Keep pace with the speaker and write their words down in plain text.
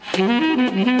Los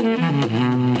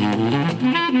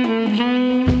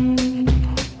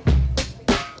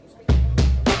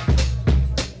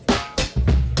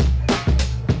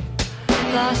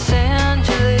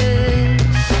Angeles,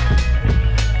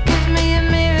 give me a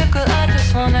miracle, I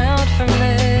just want out from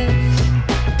this.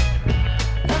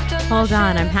 Hold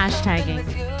on, I'm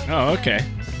hashtagging. Oh, okay.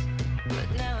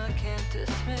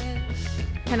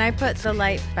 Can I put the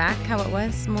light back how it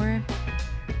was more?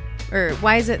 Or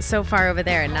why is it so far over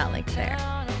there and not like there?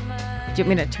 Do you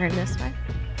want me to turn this way?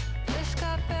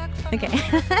 Okay.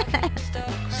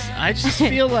 I just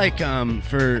feel like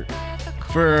for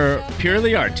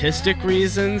purely artistic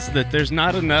reasons that there's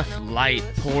not enough light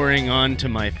pouring onto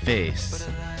my face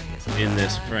in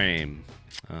this frame.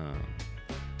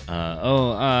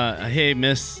 Hey,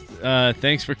 miss,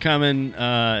 thanks for coming.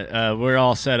 We're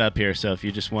all set up here, so if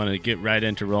you just want to get right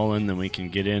into rolling, then we can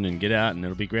get in and get out, and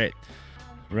it'll be great.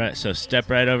 Right, so step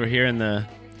right over here in the...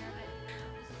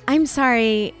 I'm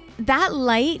sorry. That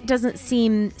light doesn't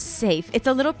seem safe. It's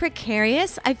a little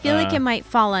precarious. I feel like it might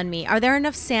fall on me. Are there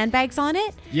enough sandbags on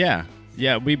it? Yeah,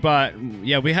 we have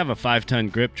a 5-ton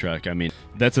grip truck. I mean,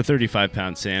 that's a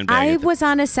 35-pound sandbag. I was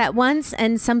on a set once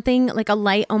and something like a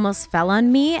light almost fell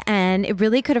on me and it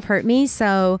really could have hurt me.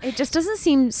 So it just doesn't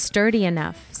seem sturdy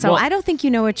enough. So I don't think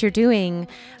you know what you're doing,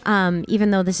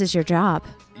 even though this is your job.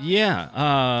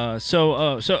 Yeah.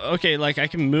 Okay. Like I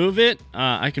can move it.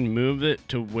 I can move it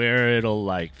to where it'll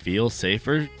like feel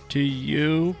safer to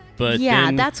you. But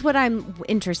yeah, that's what I'm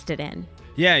interested in.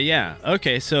 Yeah.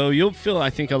 Okay. So you'll feel,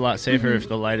 I think, a lot safer if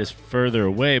the light is further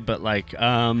away. But like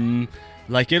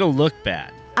it'll look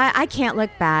bad. I can't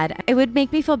look bad. It would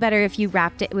make me feel better if you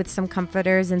wrapped it with some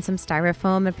comforters and some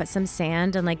styrofoam and put some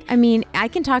sand and I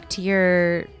can talk to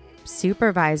your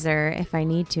supervisor if I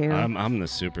need to. I'm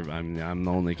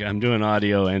the I'm doing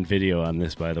audio and video on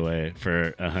this, by the way,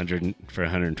 for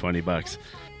 $120.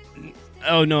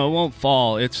 Oh no, it won't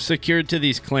fall. It's secured to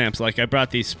these clamps. Like I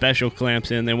brought these special clamps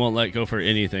in. They won't let go for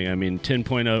anything. I mean,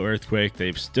 10.0 earthquake.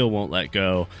 They still won't let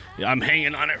go. I'm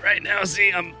hanging on it right now.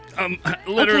 See, I'm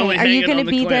literally. Okay. Are you going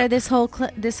to be there this whole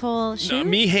shoot? No,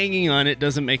 me hanging on it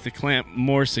doesn't make the clamp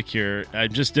more secure.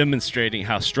 I'm just demonstrating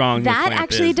how strong the clamp is. That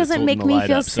actually doesn't make me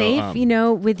feel safe.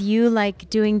 With you like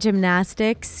doing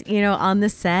gymnastics, on the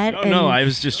set. No, I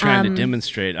was just trying to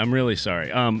demonstrate. I'm really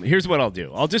sorry. Here's what I'll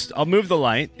do. I'll move the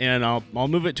light and I'll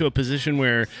move it to a position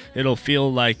where it'll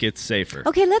feel like it's safer.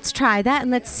 Okay, let's try that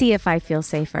and let's see if I feel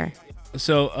safer.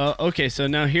 So, so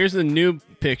now here's the new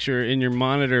picture in your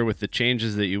monitor with the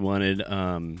changes that you wanted.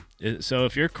 So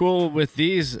if you're cool with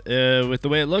these, with the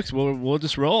way it looks, we'll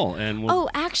just roll.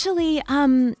 Actually,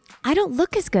 I don't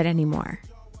look as good anymore.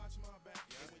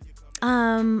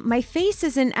 My face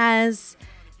isn't as...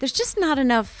 There's just not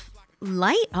enough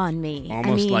light on me.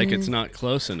 Almost like it's not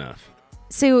close enough.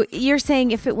 So you're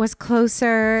saying if it was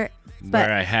closer...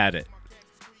 Where I had it.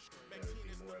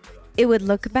 It would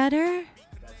look better?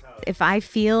 If I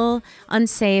feel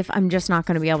unsafe, I'm just not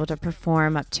going to be able to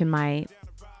perform up to my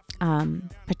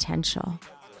potential.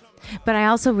 But I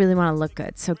also really want to look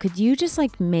good. So could you just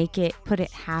put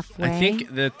it halfway? I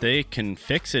think that they can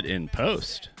fix it in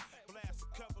post.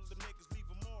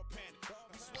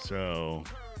 So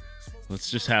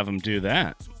let's just have them do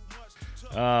that.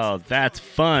 Oh, that's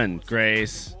fun,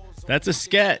 Grace. That's a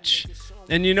sketch.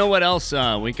 And you know what else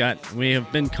we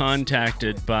have been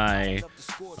contacted by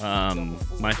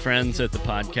my friends at the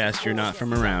podcast You're Not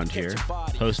From Around Here,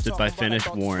 hosted by Finish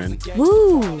Warren.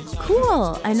 Ooh,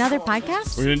 cool. Another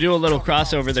podcast? We're going to do a little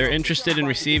crossover. They're interested in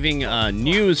receiving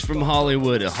news from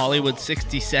Hollywood, a Hollywood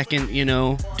 60-second,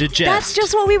 digest. That's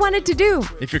just what we wanted to do.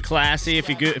 If you're classy,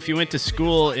 if you went to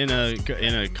school in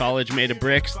a college made of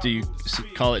bricks, do you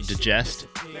call it digest?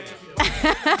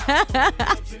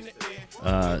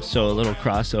 So a little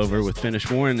crossover with Finish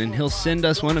Warren, and he'll send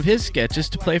us one of his sketches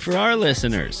to play for our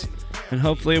listeners. And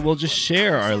hopefully we'll just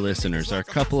share our listeners, our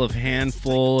couple of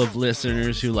handful of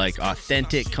listeners who like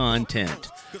authentic content,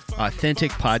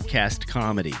 authentic podcast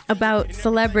comedy. About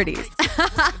celebrities.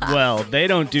 Well, they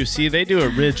do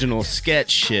original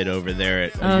sketch shit over there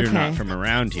at You're Not From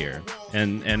Around Here.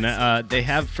 And they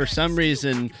have, for some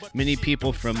reason, many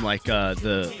people from they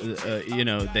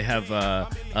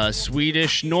have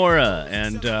Swedish Nora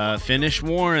and Finnish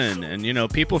Warren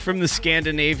and, people from the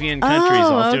Scandinavian countries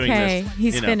all doing this.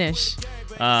 He's Finnish.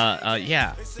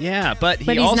 Yeah. But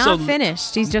he's also not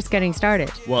finished. He's just getting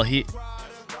started. Well,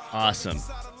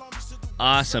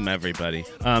 Awesome, everybody.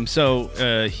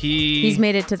 He's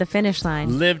made it to the finish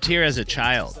line. Lived here as a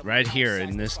child, right here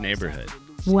in this neighborhood.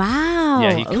 Wow.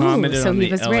 Yeah, he commented so on he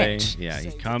the was LA. rich. Yeah,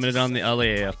 he commented on the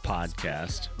LAAF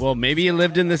podcast. Well, maybe he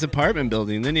lived in this apartment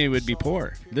building, then he would be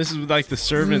poor. This is like the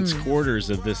servants' quarters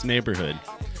of this neighborhood.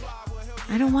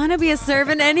 I don't want to be a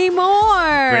servant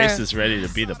anymore. Grace is ready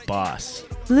to be the boss.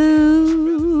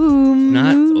 Blue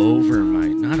Not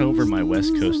over my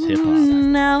West Coast hip hop.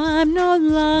 Now I'm no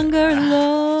longer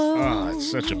alone. Oh, it's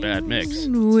such a bad mix.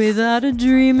 Without a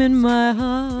dream in my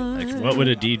heart. Like, what would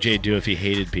a DJ do if he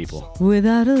hated people?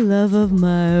 Without a love of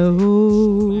my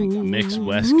own. Mix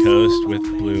West Coast with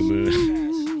Blue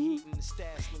Moon.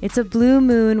 It's a blue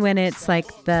moon when it's like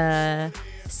the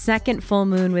second full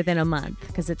moon within a month,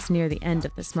 because it's near the end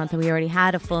of this month, and we already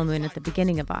had a full moon at the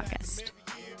beginning of August.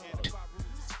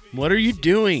 What are you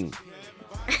doing?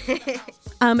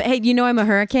 Hey, you know I'm a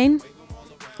hurricane?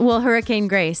 Well, Hurricane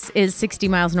Grace is 60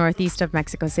 miles northeast of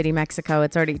Mexico City, Mexico.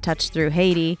 It's already touched through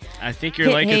Haiti. I think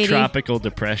you're like Haiti. a tropical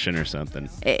depression or something.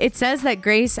 It says that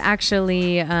Grace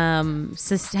actually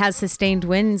has sustained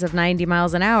winds of 90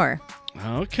 miles an hour.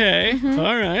 Okay.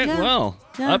 All right. Yeah. Well,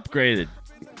 Yeah. upgraded.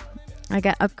 I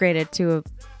got upgraded to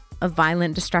a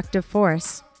violent, destructive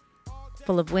force.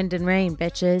 Full of wind and rain,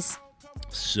 bitches.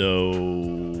 So,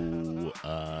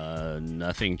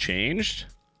 nothing changed?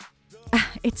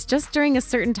 It's just during a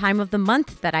certain time of the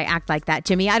month that I act like that,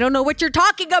 Jimmy. I don't know what you're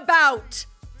talking about.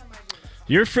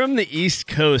 You're from the East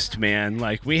Coast, man.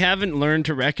 Like, we haven't learned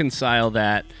to reconcile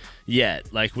that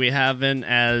yet. Like, we haven't,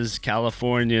 as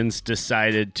Californians,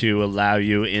 decided to allow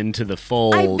you into the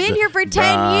fold. I've been here for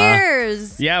 10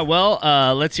 years. Yeah, well,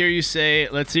 let's hear you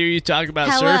talk about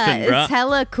Hella, surfing, bro. it's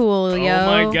hella cool, yo.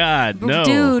 Oh, my God, no.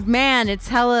 Dude, man, it's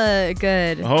hella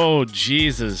good. Oh,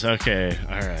 Jesus. Okay,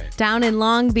 all right. Down in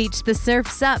Long Beach, the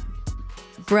surf's up,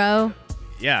 bro.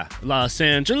 Yeah, Los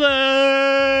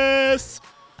Angeles.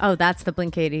 Oh, that's the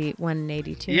Blink 81 and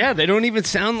 82. Yeah, they don't even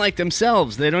sound like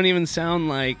themselves. They don't even sound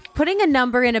like... Putting a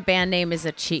number in a band name is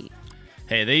a cheat.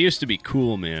 Hey, they used to be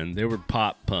cool, man. They were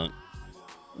pop punk.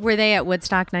 Were they at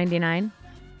Woodstock 99?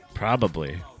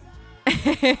 Probably.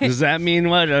 Does that mean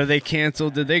what? Are they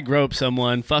canceled? Did they grope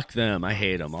someone? Fuck them. I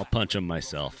hate them. I'll punch them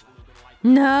myself.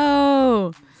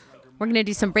 No. We're going to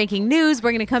do some breaking news. We're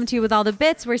going to come to you with all the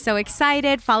bits. We're so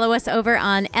excited. Follow us over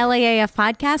on LAAF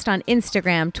Podcast on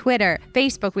Instagram, Twitter,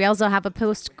 Facebook. We also have a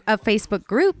Facebook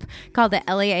group called the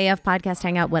LAAF Podcast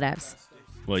Hangout Whatevs.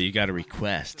 Well, you got to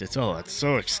request. It's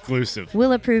so exclusive.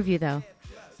 We'll approve you, though.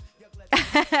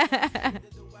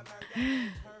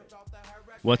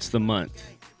 What's the month?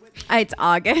 It's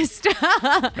August.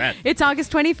 It's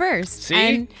August 21st. See?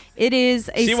 And it is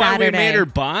a See Saturday. why we made her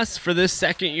boss for this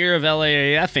second year of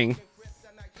LAAFing?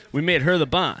 We made her the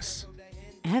boss.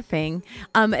 Effing.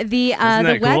 The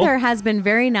that cool? weather has been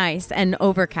very nice and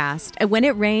overcast. And when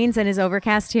it rains and is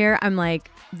overcast here, I'm like,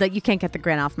 you can't get the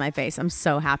grin off my face. I'm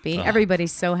so happy.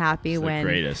 Everybody's so happy when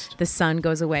greatest. the sun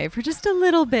goes away for just a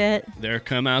little bit. There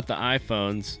come out the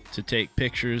iPhones to take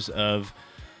pictures of,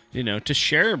 to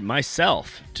share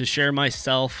myself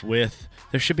with,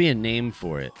 there should be a name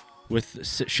for it, with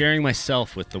sharing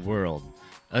myself with the world.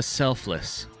 A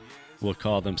selfless. We'll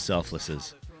call them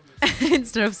selflesses.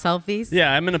 Instead of selfies.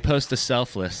 Yeah, I'm going to post a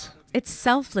selfless. It's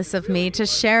selfless of me to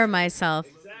share myself.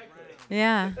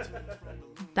 Yeah.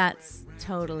 That's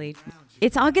totally.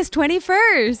 It's August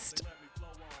 21st.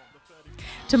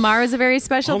 Tomorrow's a very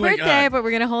special birthday, but we're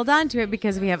going to hold on to it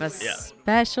because we have a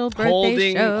special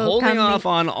birthday show Holding coming. off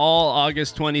on all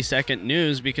August 22nd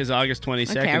news because August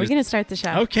 22nd Okay, are we going to start the show?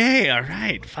 Okay, all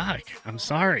right. Fuck. I'm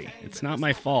sorry. It's not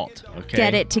my fault. Okay.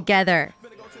 Get it together.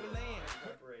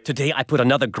 Today I put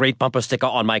another great bumper sticker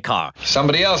on my car.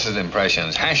 Somebody else's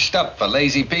impressions, hashed up for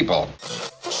lazy people.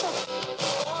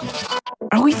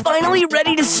 Are we finally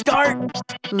ready to start?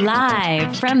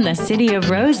 Live from the City of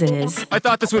Roses, I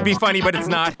thought this would be funny, but it's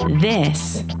not.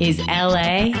 this is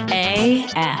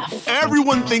LAAF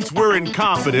Everyone thinks we're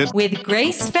incompetent. with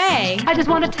Grace Faye I just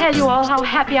want to tell you all how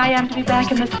happy I am to be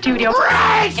back in the studio.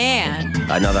 and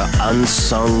Another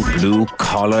unsung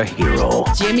blue-collar hero.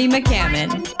 Jimmy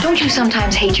McCammon. Don't you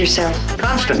sometimes hate yourself?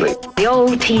 Constantly. The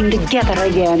old team together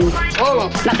again.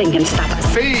 Nothing can stop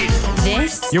us.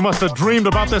 This You must have dreamed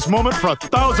about this moment for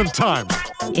 1,000 times.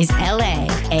 is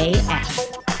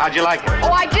LAAF. How'd you like it?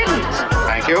 Oh, I didn't.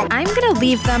 Thank you. I'm going to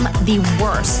leave them the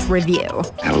worst review.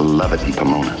 I love it,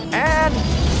 Pomona. And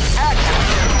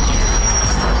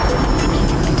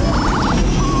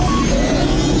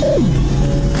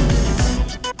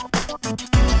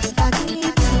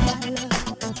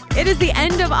It is the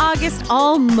end of August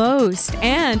almost,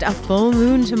 and a full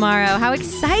moon tomorrow. How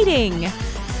exciting!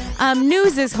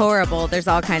 News is horrible. There's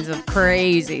all kinds of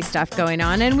crazy stuff going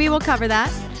on, and we will cover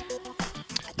that.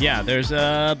 Yeah, there's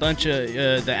a bunch of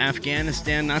the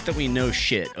Afghanistan. Not that we know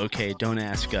shit. Okay, don't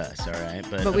ask us. All right,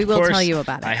 but we of will course, tell you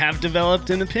about it. I have developed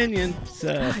an opinion.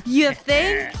 So. You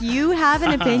think you have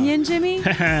an opinion, Jimmy?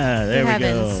 There we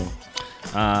heavens. go.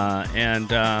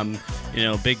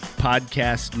 Big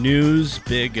podcast news,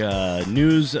 big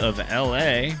news of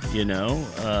LA.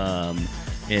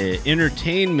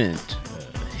 Entertainment,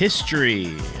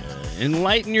 history.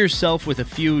 Enlighten yourself with a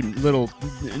few little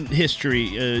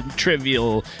history,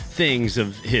 trivial things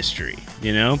of history,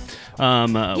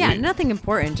 nothing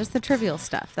important, just the trivial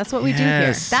stuff. That's what we do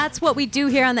here. That's what we do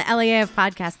here on the LAAF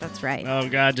podcast. That's right. Oh,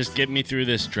 God, just get me through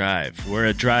this drive. We're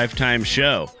a drive time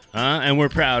show, and we're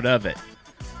proud of it.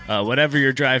 Whatever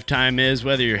your drive time is,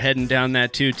 whether you're heading down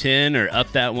that 210 or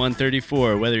up that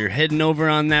 134, whether you're heading over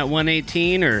on that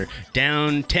 118 or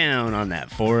downtown on that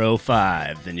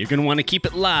 405, then you're going to want to keep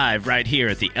it live right here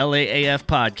at the LAAF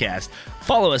Podcast.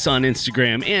 Follow us on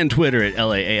Instagram and Twitter at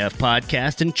LAAF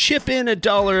Podcast and chip in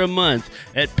 $1 a month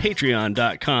at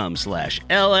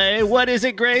patreon.com/LA. What is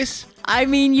it, Grace? I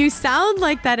mean, you sound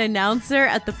like that announcer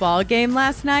at the ball game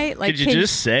last night. Like, Did you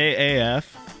just say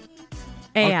AF?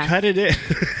 I'll cut it in.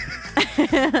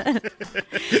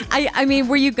 I mean,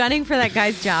 were you gunning for that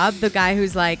guy's job? The guy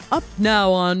who's like, up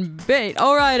now on bait.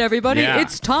 All right, everybody,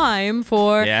 it's time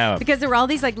for... Yeah. Because there were all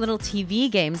these like little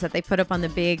TV games that they put up on the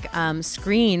big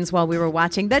screens while we were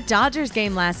watching the Dodgers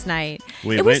game last night.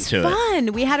 It was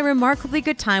fun. We had a remarkably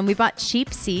good time. We bought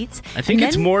cheap seats. I think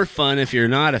it's more fun if you're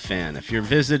not a fan, if you're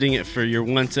visiting it for your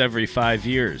once every 5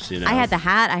 years, I had the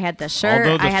hat. I had the shirt.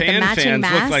 Although I had the matching fans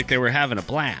mask. looked like they were having a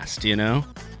blast, Yeah,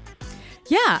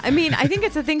 I mean, I think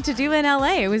it's a thing to do in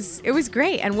LA. It was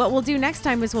great. And what we'll do next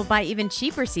time is we'll buy even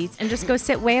cheaper seats and just go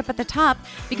sit way up at the top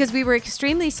because we were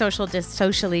extremely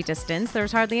socially distanced. There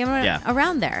was hardly anyone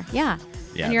around there. Yeah.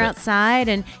 And you're outside,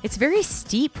 and it's very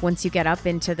steep once you get up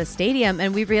into the stadium.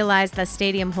 And we realized the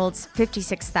stadium holds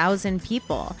 56,000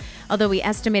 people, although we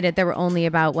estimated there were only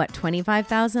about,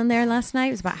 25,000 there last night.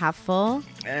 It was about half full.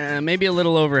 Maybe a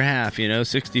little over half,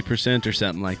 60% or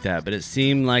something like that. But it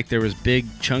seemed like there was big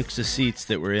chunks of seats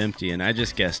that were empty, and I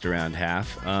just guessed around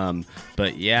half.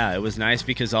 But yeah, it was nice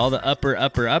because all the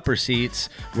upper seats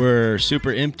were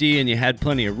super empty, and you had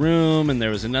plenty of room, and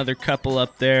there was another couple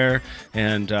up there,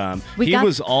 and he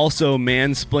was also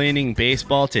mansplaining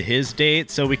baseball to his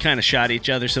date, so we kind of shot each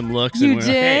other some looks. You and we're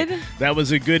did? Like, hey, that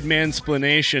was a good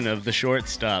mansplanation of the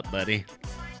shortstop, buddy.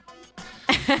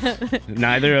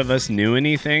 Neither of us knew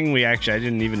anything. I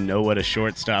didn't even know what a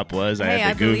shortstop was. I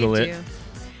had to Google it.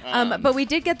 But we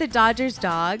did get the Dodgers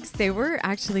dogs. They were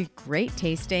actually great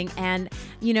tasting, and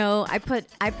I put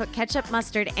ketchup,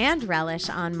 mustard, and relish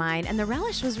on mine, and the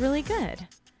relish was really good.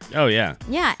 Oh yeah.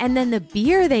 Yeah, and then the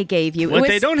beer they gave you.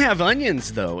 They don't have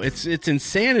onions though. It's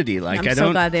insanity. I'm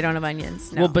so glad they don't have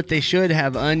onions. No. Well, but they should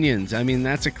have onions. I mean,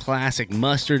 that's a classic,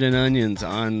 mustard and onions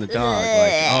on the dog.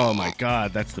 Oh my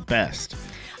God, that's the best.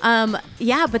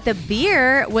 Yeah, but the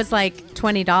beer was like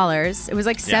 $20. It was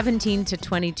like $17 to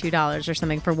 $22 or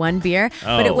something for one beer,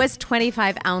 but it was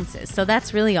 25 ounces. So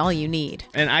that's really all you need.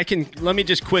 And let me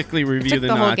just quickly review the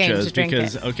nachos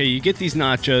because, you get these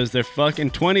nachos. They're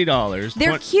fucking $20.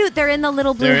 They're cute. They're in the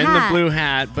little blue hat. They're in the blue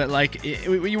hat, but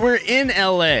we're in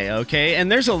LA, okay?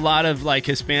 And there's a lot of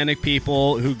Hispanic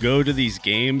people who go to these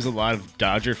games. A lot of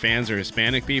Dodger fans are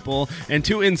Hispanic people. And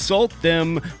to insult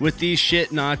them with these shit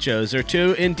nachos or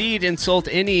to indeed insult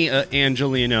any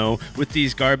Angelino with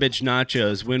these garbage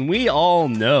nachos when we all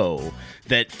know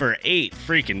that for $8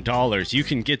 freaking you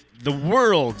can get the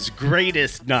world's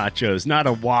greatest nachos, not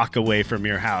a walk away from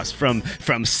your house, from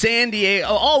San Diego,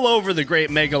 all over the great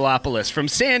megalopolis, from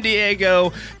San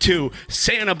Diego to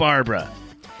Santa Barbara.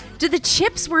 The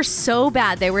chips were so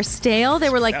bad. They were stale. They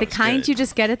were like the kind you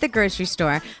just get at the grocery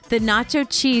store. The nacho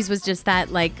cheese was just that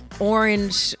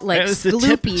orange,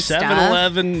 gloopy stuff.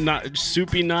 7-Eleven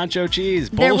soupy nacho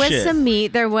cheese. Bullshit. There was some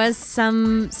meat. There was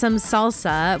some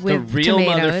salsa with the real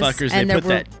tomatoes, motherfuckers. They put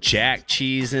that jack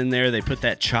cheese in there. They put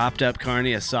that chopped up carne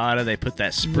asada. They put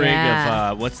that sprig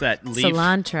of what's that leaf?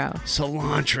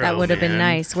 Cilantro. That would have been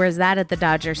nice. Where's that at the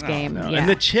Dodgers game? No. Yeah. And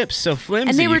the chips so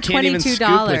flimsy. And they were you can't even scoop with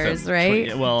them. $22,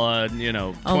 right?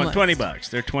 $20.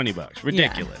 They're $20.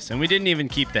 Ridiculous. Yeah. And we didn't even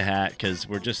keep the hat because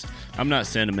I'm not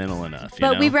sentimental enough.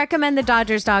 But we recommend the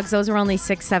Dodgers dogs. Those were only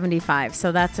 $6.75.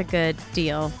 So that's a good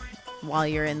deal while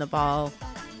you're in the ball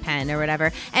pen or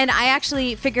whatever. And I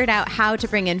actually figured out how to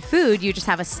bring in food. You just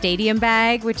have a stadium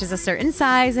bag, which is a certain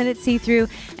size and it's see-through,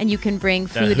 and you can bring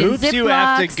food in Ziplocs. You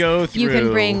have to go through. You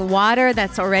can bring water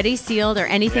that's already sealed or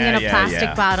anything in a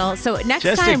plastic bottle. So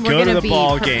next time we're going to be go to the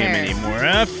ball prepared. game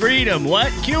anymore. Freedom. What?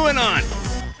 QAnon.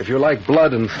 If you like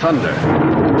blood and thunder,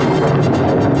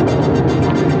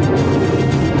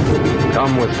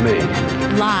 come with me.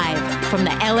 Live from the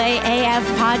LAAF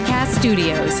podcast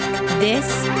studios, this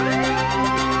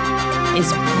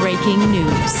is breaking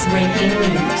news. Breaking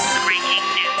news.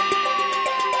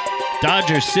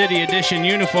 Dodger City Edition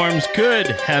uniforms could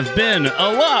have been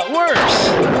a lot worse.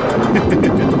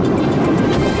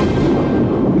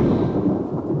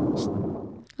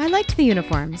 I liked the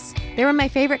uniforms. They were my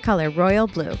favorite color, royal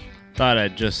blue. Thought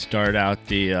I'd just start out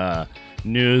the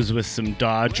news with some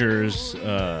Dodgers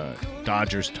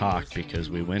talk, because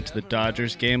we went to the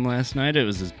Dodgers game last night. It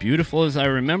was as beautiful as I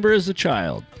remember as a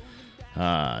child.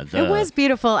 It was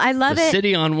beautiful. I love the it. The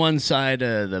city on one side,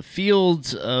 the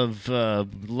fields of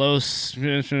Los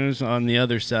on the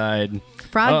other side.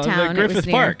 Frogtown. The Griffith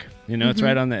Park. You know, it's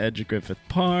right on the edge of Griffith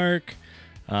Park.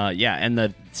 And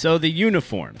the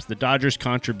uniforms, the Dodgers'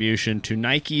 contribution to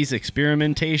Nike's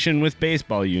experimentation with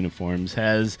baseball uniforms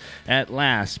has at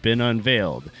last been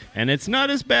unveiled, and it's not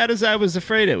as bad as I was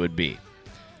afraid it would be.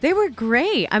 They were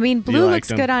great. I mean, blue looks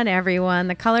them? good on everyone.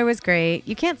 The color was great.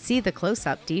 You can't see the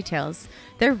close-up details.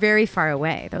 They're very far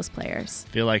away, those players.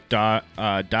 I feel like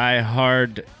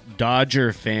die-hard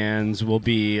Dodger fans will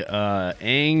be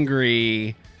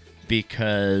angry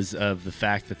because of the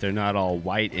fact that they're not all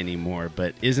white anymore.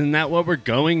 But isn't that what we're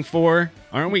going for?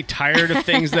 Aren't we tired of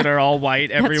things that are all white,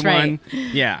 everyone? That's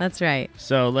right. Yeah. That's right.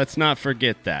 So let's not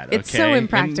forget that, okay? It's so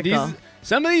impractical.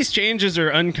 Some of these changes are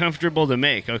uncomfortable to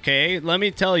make, okay? Let me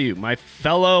tell you, my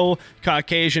fellow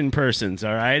Caucasian persons,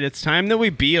 all right? It's time that we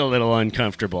be a little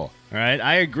uncomfortable, all right?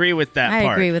 I agree with that part.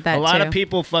 I agree with that, A lot too. of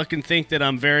people fucking think that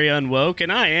I'm very unwoke,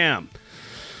 and I am.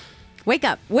 Wake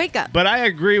up. Wake up. But I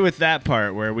agree with that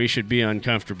part where we should be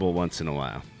uncomfortable once in a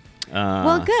while.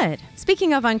 Well, good.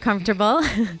 Speaking of uncomfortable.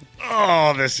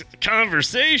 Oh, this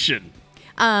conversation.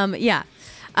 Yeah.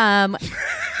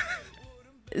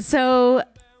 So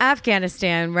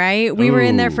Afghanistan, right? We were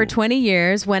in there for 20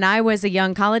 years. When I was a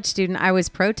young college student, I was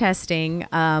protesting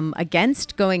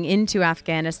against going into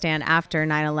Afghanistan after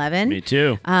 9/11. Me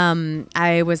too.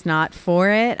 I was not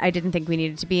for it. I didn't think we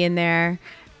needed to be in there.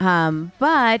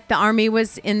 But the Army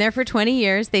was in there for 20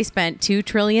 years. They spent $2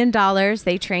 trillion.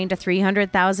 They trained a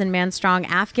 300,000-man strong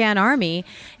Afghan army,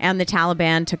 and the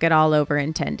Taliban took it all over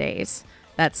in 10 days.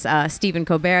 That's Stephen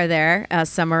Colbert there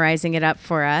summarizing it up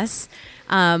for us.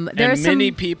 Many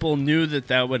people knew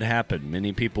that would happen.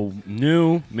 Many people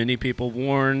knew. Many people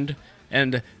warned.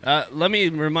 And let me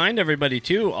remind everybody,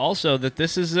 too, also that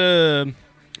this is a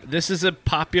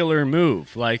popular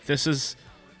move. Like, this is...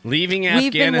 leaving Afghanistan.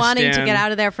 We've been wanting to get out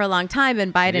of there for a long time,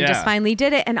 and Biden just finally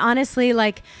did it. And honestly,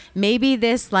 like, maybe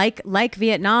this, like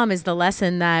Vietnam, is the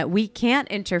lesson that we can't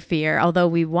interfere, although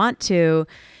we want to.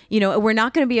 You know, we're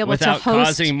not going to be able to host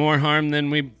causing more harm than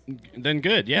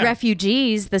good. Yeah,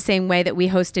 refugees the same way that we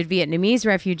hosted Vietnamese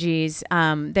refugees.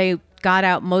 They got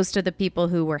out most of the people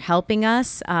who were helping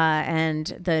us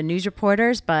and the news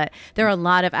reporters, but there are a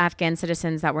lot of Afghan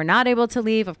citizens that were not able to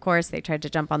leave. Of course, they tried to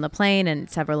jump on the plane and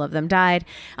several of them died.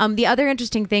 The other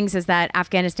interesting things is that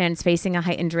Afghanistan is facing a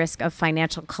heightened risk of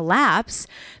financial collapse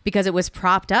because it was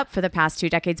propped up for the past 2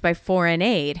 decades by foreign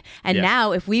aid. And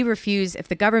now if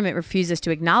the government refuses to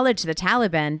acknowledge the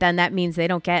Taliban, then that means they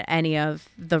don't get any of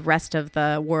the rest of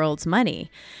the world's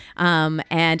money.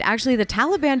 And actually the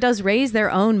Taliban does raise their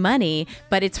own money,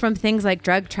 but it's from things like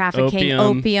drug trafficking,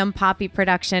 opium, poppy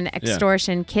production,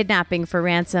 extortion, kidnapping for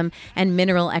ransom, and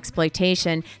mineral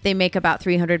exploitation. They make about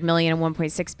 $300 million and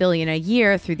 $1.6 billion a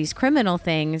year through these criminal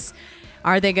things.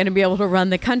 Are they going to be able to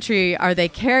run the country? Do they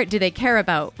care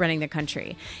about running the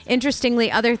country? Interestingly,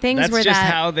 other things That's just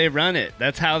how they run it.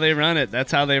 That's how they run it.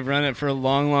 That's how they've run it for a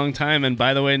long, long time. And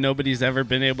by the way, nobody's ever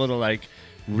been able to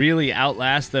really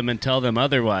outlast them and tell them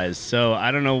otherwise. So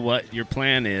I don't know what your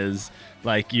plan is.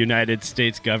 United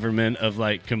States government of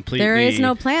completely... There is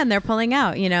no plan. They're pulling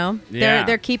out, you know? Yeah.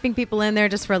 They're keeping people in there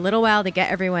just for a little while to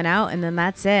get everyone out, and then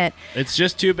that's it. It's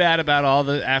just too bad about all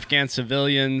the Afghan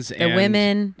civilians the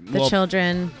women, the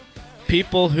children.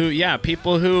 People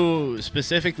who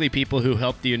specifically people who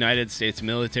helped the United States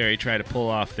military try to pull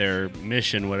off their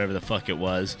mission, whatever the fuck it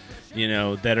was,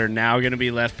 that are now going to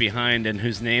be left behind and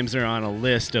whose names are on a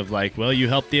list of you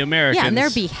helped the Americans. Yeah, and they're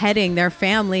beheading their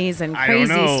families and crazy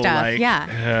stuff.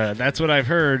 That's what I've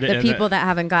heard. The people that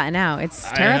haven't gotten out. It's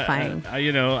terrifying.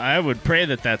 I would pray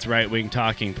that that's right-wing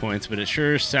talking points, but it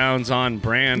sure sounds on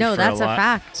brand. No, for that's a a lot.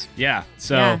 fact. Yeah.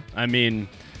 So, I mean...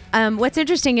 What's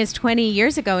interesting is 20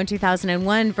 years ago in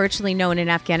 2001, virtually no one in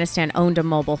Afghanistan owned a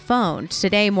mobile phone.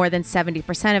 Today, more than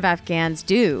 70% of Afghans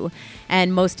do,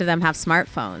 and most of them have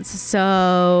smartphones.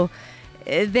 So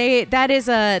that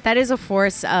is a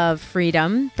force of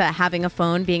freedom, that having a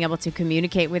phone, being able to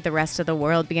communicate with the rest of the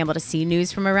world, being able to see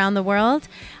news from around the world.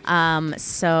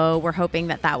 So we're hoping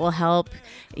that will help,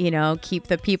 keep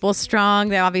the people strong.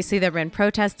 There have been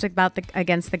protests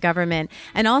against the government.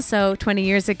 And also 20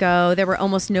 years ago, there were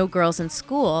almost no girls in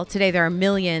school. Today, there are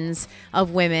millions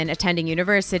of women attending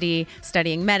university,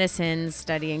 studying medicine,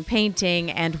 studying painting,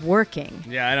 and working.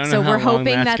 Yeah, I don't know. So how we're long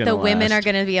hoping that's that the gonna women last.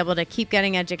 are going to be able to keep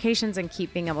getting educations and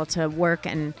keep being able to work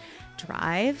and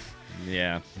drive.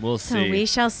 Yeah, we'll see. So we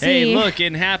shall see. Hey, look,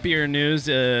 in happier news,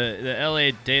 the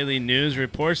LA Daily News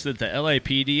reports that the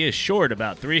LAPD is short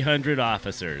about 300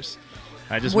 officers.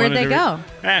 Where'd they go?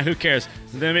 Who cares?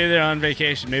 Maybe they're on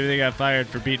vacation. Maybe they got fired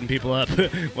for beating people up.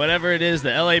 Whatever it is, the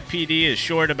LAPD is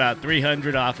short about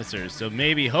 300 officers. So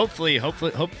maybe, hopefully,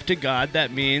 hope to God,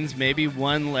 that means maybe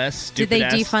one less stupid.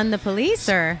 Did they defund the police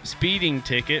or speeding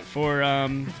ticket for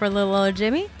little old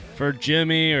Jimmy? For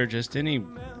Jimmy or just any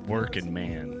working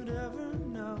man.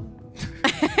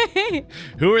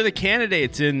 Who are the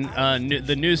candidates in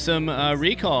the Newsom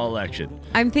recall election?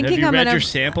 I'm thinking Have you read read your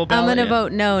sample ballot I'm going to yet?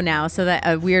 vote no now, so that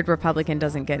a weird Republican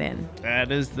doesn't get in.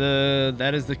 That is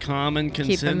the common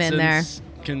consensus. Keep him in there.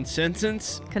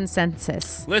 Consensus.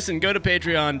 Listen, go to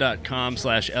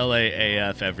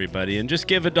patreon.com/LAAF, everybody, and just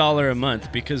give $1 a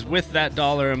month, because with that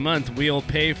 $1 a month, we'll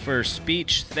pay for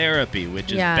speech therapy,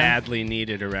 which is badly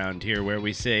needed around here, where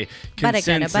we say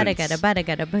consensus.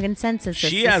 Consensus.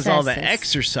 She has all the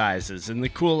exercises and the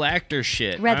cool actor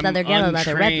shit. Red leather, yellow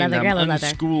leather, red leather, I'm yellow leather.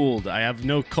 unschooled. I have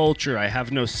no culture. I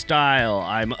have no style.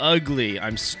 I'm ugly.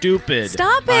 I'm stupid.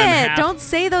 Stop it! Don't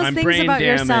say those I'm things brain about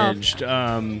damaged.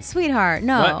 yourself, sweetheart.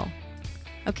 No. What?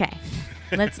 Okay.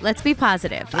 Let's be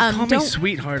positive. Don't call me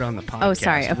sweetheart on the podcast. Oh,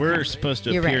 sorry. Okay. We're supposed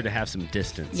to You're appear right. to have some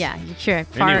distance. Yeah, sure.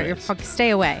 Anyways.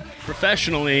 Stay away.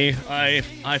 Professionally, I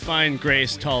find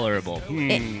Grace tolerable.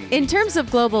 In terms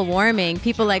of global warming,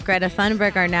 people like Greta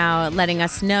Thunberg are now letting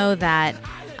us know that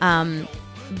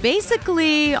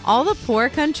basically all the poor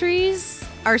countries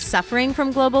are suffering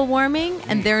from global warming,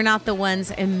 and they're not the ones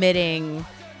emitting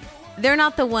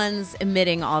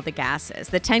all the gases.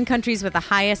 The 10 countries with the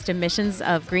highest emissions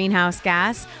of greenhouse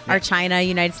gas are China,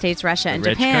 United States, Russia, and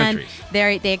rich Japan.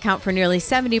 countries. They account for nearly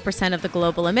 70% of the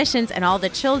global emissions, and all the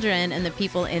children and the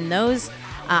people in those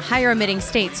higher emitting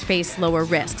states face lower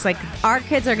risks. Like, our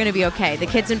kids are going to be okay. The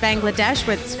kids in Bangladesh,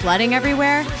 where it's flooding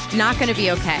everywhere, not going to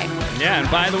be okay. Yeah, and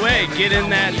by the way, get in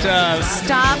that...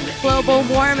 Stop global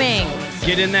warming.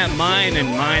 Get in that mine and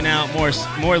mine out more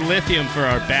lithium for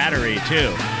our battery,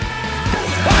 too.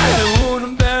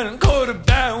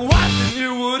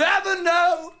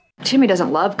 Jimmy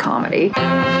doesn't love comedy.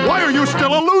 Why are you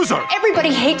still a loser?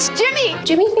 Everybody hates Jimmy.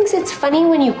 Jimmy thinks it's funny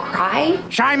when you cry.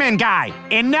 Chime in, guy.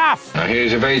 Enough.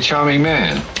 He's a very charming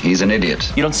man. He's an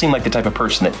idiot. You don't seem like the type of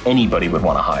person that anybody would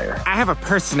want to hire. I have a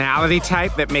personality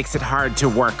type that makes it hard to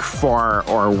work for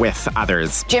or with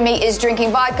others. Jimmy is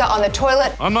drinking vodka on the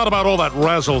toilet. I'm not about all that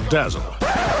razzle-dazzle.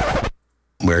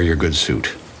 Wear your good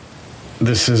suit.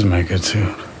 This is my good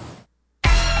suit.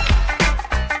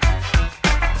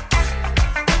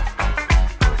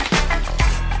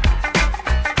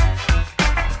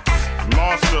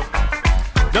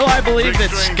 Though I believe that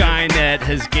Skynet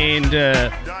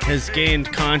has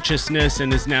gained consciousness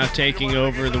and is now taking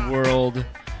over the world,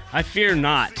 I fear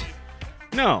not.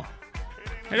 No,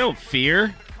 I don't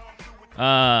fear.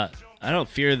 I don't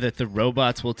fear that the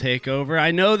robots will take over.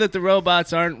 I know that the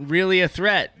robots aren't really a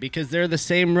threat because they're the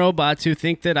same robots who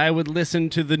think that I would listen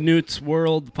to the Newt's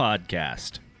World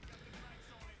podcast.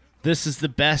 This is the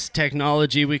best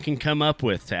technology we can come up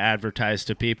with to advertise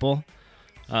to people.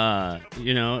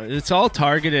 It's all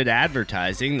targeted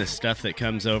advertising, the stuff that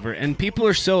comes over, and people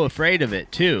are so afraid of it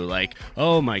too. Like,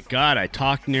 oh my God, I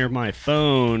talked near my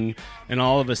phone, and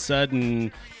all of a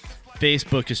sudden,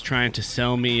 Facebook is trying to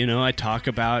sell me. I talk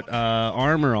about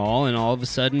Armor All, and all of a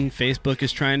sudden, Facebook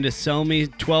is trying to sell me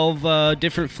 12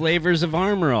 different flavors of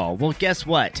Armor All. Well, guess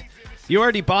what? You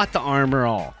already bought the Armor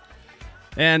All.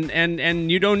 And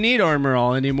you don't need Armor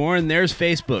All anymore, and there's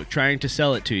Facebook trying to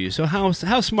sell it to you. So how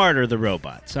smart are the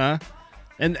robots, huh?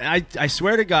 And I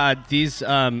swear to God, these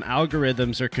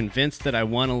algorithms are convinced that I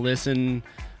want to listen.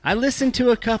 I listen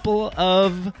to a couple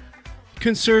of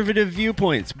conservative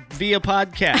viewpoints via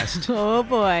podcast. Oh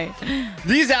boy.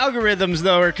 These algorithms,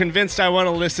 though, are convinced I want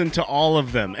to listen to all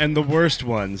of them and the worst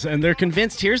ones. And they're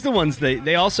convinced, here's the ones,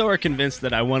 they also are convinced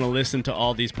that I want to listen to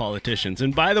all these politicians.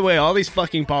 And by the way, all these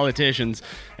fucking politicians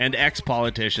and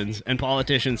ex-politicians and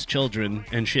politicians' children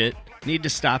and shit need to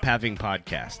stop having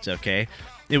podcasts, okay?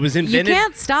 It was invented. You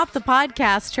can't stop the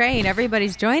podcast train.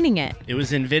 Everybody's joining it. It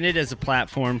was invented as a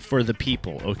platform for the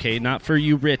people, okay? Not for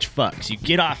you rich fucks. You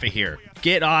get off of here.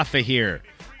 Get off of here.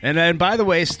 And by the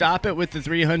way, stop it with the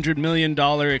 $300 million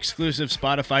exclusive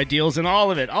Spotify deals and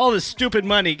all of it. All this stupid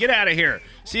money. Get out of here.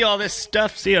 See all this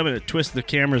stuff? See, I'm going to twist the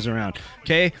cameras around.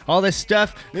 Okay? All this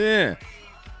stuff.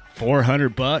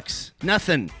 $400.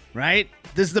 Nothing, right?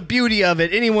 This is the beauty of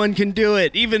it. Anyone can do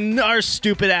it. Even our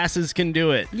stupid asses can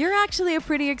do it. You're actually a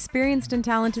pretty experienced and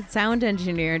talented sound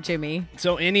engineer, Jimmy.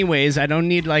 So anyways, I don't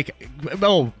need Barack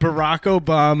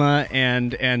Obama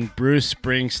and Bruce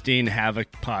Springsteen have a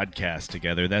podcast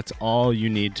together. That's all you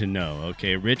need to know,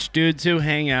 okay? Rich dudes who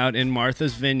hang out in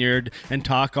Martha's Vineyard and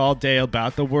talk all day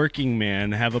about the working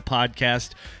man have a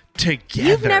podcast together.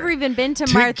 You've never even been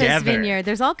to Martha's Vineyard.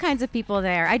 There's all kinds of people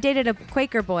there. I dated a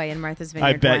Quaker boy in Martha's Vineyard.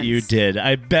 I bet once. you did.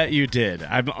 I bet you did.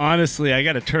 I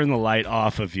got to turn the light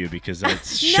off of you because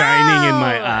it's shining in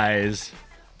my eyes.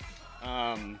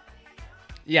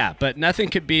 Yeah, but nothing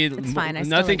could be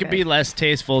less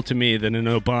tasteful to me than an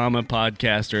Obama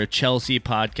podcast or a Chelsea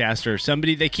podcast or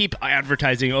somebody. They keep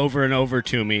advertising over and over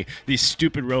to me these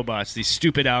stupid robots, these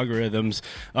stupid algorithms.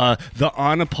 The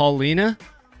Anna Paulina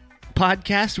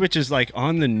podcast, which is like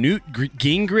on the Newt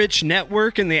Gingrich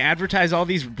network, and they advertise all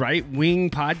these right-wing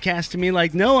podcasts to me.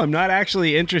 Like, no, I'm not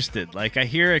actually interested. Like, I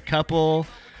hear a couple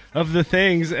of the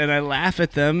things and I laugh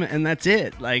at them, and that's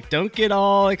it. Like, don't get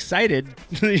all excited.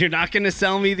 You're not going to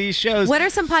sell me these shows. What are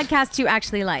some podcasts you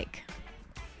actually like?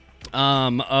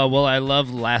 Well, I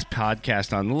love Last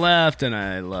Podcast on the Left, and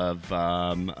I love,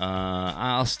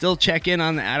 I'll still check in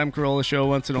on the Adam Carolla show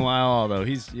once in a while, although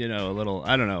he's, a little,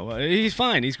 I don't know. He's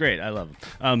fine. He's great. I love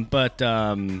him.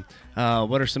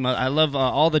 What are some other, I love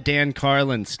all the Dan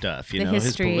Carlin stuff,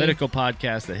 his political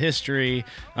podcast, The History.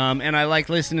 And I like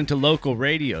listening to local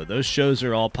radio. Those shows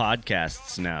are all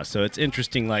podcasts now. So it's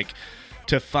interesting, like,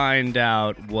 to find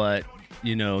out what,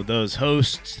 those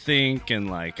hosts think, and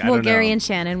I don't know. Well, Gary and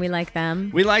Shannon, we like them.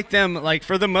 We like them,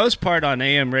 for the most part on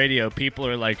AM radio, people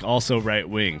are, also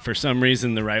right-wing. For some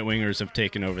reason, the right-wingers have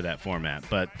taken over that format.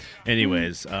 But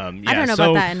anyways, yeah. I don't know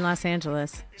about that in Los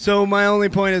Angeles. So my only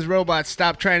point is, robots,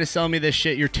 stop trying to sell me this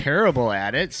shit. You're terrible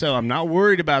at it. So I'm not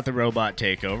worried about the robot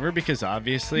takeover because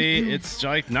obviously it's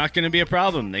not going to be a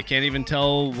problem. They can't even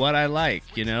tell what I like,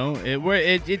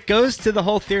 It goes to the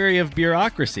whole theory of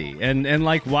bureaucracy and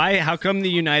why, how come the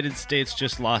United States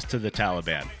just lost to the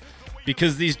Taliban?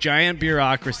 Because these giant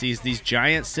bureaucracies, these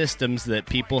giant systems that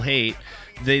people hate,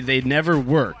 they never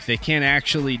work. They can't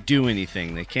actually do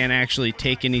anything. They can't actually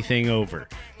take anything over.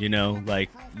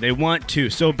 They want to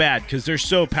so bad because they're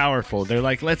so powerful. They're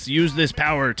like, let's use this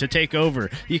power to take over.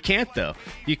 You can't, though.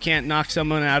 You can't knock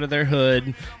someone out of their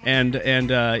hood, and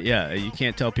you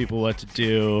can't tell people what to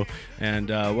do. And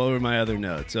what were my other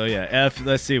notes? Oh, yeah,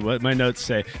 let's see what my notes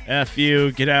say. F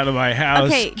you, get out of my house,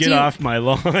 get off my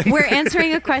lawn. We're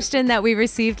answering a question that we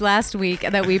received last week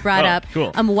that we brought up.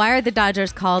 Cool. Why are the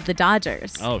Dodgers called the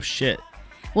Dodgers? Oh, shit.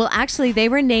 Well, actually, they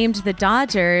were named the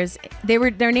Dodgers.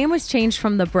 Their name was changed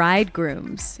from the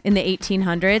Bridegrooms in the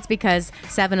 1800s because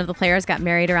 7 of the players got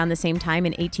married around the same time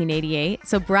in 1888.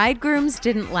 So Bridegrooms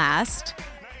didn't last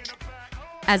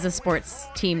as a sports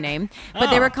team name, but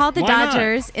they were called the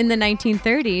Dodgers in the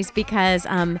 1930s because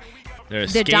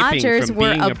the Dodgers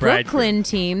were a Brooklyn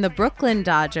team, the Brooklyn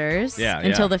Dodgers,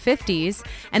 until the 50s.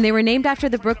 And they were named after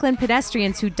the Brooklyn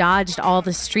pedestrians who dodged all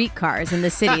the streetcars in the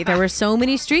city. There were so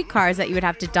many streetcars that you would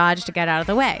have to dodge to get out of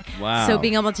the way. Wow. So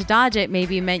being able to dodge it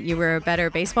maybe meant you were a better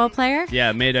baseball player.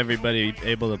 Yeah, it made everybody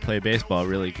able to play baseball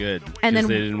really good. And then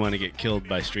they didn't want to get killed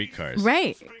by streetcars.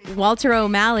 Right. Walter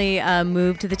O'Malley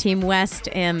moved to the team west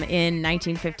in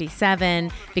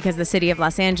 1957 because the city of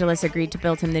Los Angeles agreed to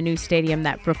build him the new stadium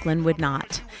that Brooklyn would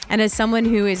not. And as someone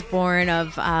who is born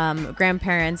of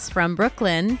grandparents from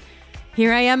Brooklyn,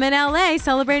 here I am in LA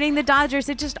celebrating the Dodgers.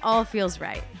 It just all feels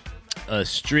right. A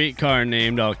streetcar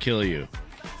named I'll Kill You.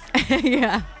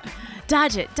 Yeah.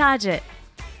 Dodge it, dodge it.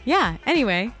 Yeah,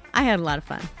 anyway, I had a lot of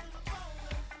fun.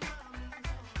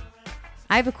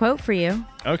 I have a quote for you.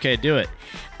 Okay, do it.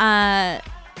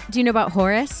 Do you know about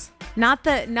Horus? Not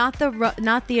the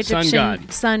Egyptian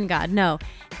sun god. No,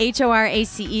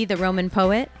 Horace, the Roman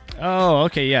poet. Oh,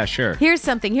 okay, yeah, sure. Here's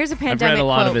something. Here's a pandemic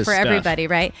quote for everybody,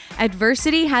 right?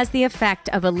 Adversity has the effect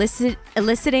of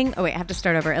eliciting. Oh wait, I have to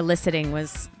start over. Eliciting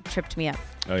tripped me up.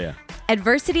 Oh, yeah.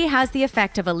 Adversity has the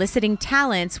effect of eliciting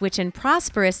talents which in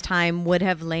prosperous time would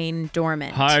have lain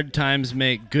dormant. Hard times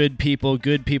make good people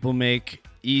make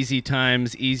easy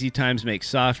times make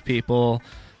soft people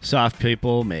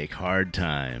make hard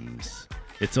times.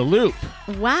 It's a loop.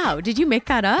 Wow, did you make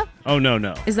that up? Oh,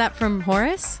 no. Is that from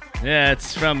Horace? Yeah,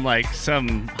 it's from like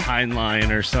some Heinlein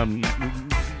or some...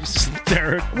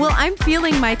 Well, I'm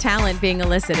feeling my talent being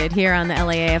elicited here on the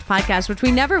LAAF podcast, which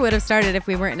we never would have started if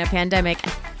we weren't in a pandemic.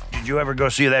 Did you ever go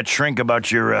see that shrink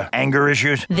about your anger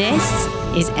issues? This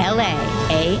is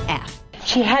LAAF.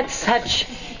 She had such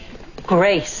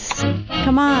grace.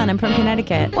 Come on, I'm from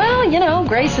Connecticut. Well,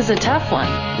 grace is a tough one.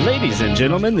 Ladies and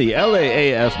gentlemen, the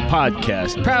LAAF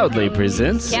podcast proudly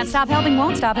presents... Can't stop helping,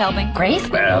 won't stop helping. Grace?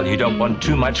 Well, you don't want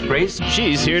too much grace.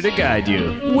 She's here to guide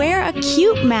you. Wear a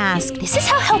cute mask. This is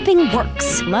how helping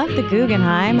works. Love the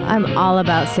Guggenheim. I'm all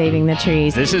about saving the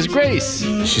trees. This is Grace.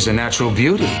 She's a natural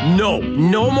beauty. No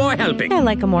more helping. I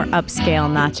like a more upscale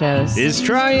nachos. Is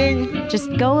trying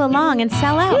Just go along and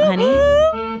sell out, honey.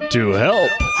 to help.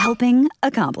 Helping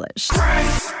accomplished.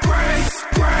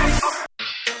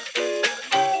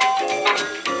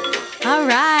 All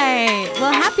right.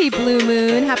 Well, happy blue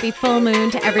moon, happy full moon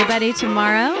to everybody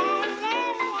tomorrow.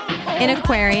 In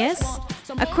Aquarius.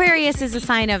 Aquarius is a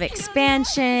sign of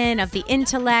expansion, of the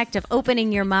intellect, of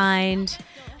opening your mind.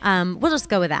 We'll just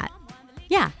go with that.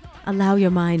 Yeah. Allow your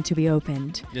mind to be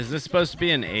opened. Is this supposed to be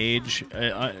an age?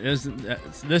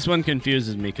 This one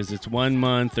confuses me because it's 1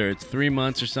 month or it's 3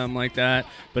 months or something like that,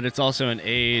 but it's also an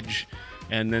age,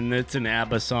 and then it's an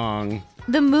ABBA song.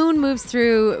 The moon moves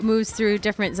through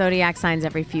different zodiac signs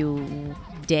every few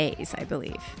days, I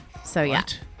believe. So yeah.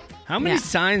 What? How many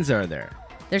signs are there?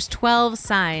 There's 12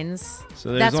 signs.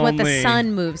 So that's what the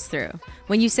sun moves through.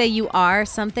 When you say you are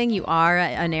something, you are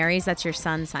an Aries, that's your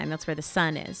sun sign. That's where the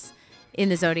sun is in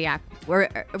the zodiac. We're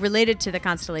related to the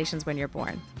constellations when you're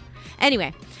born.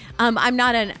 Anyway, I'm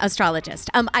not an astrologist.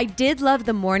 I did love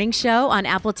the morning show on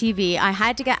Apple TV. I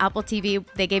had to get Apple TV.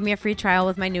 They gave me a free trial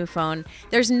with my new phone.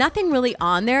 There's nothing really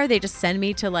on there. They just send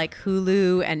me to like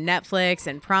Hulu and Netflix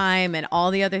and Prime and all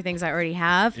the other things I already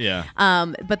have. Yeah.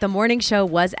 But the morning show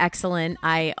was excellent.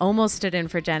 I almost stood in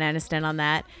for Jen Aniston on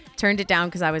that. Turned it down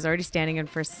because I was already standing in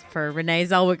for Renee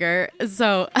Zellweger.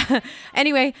 So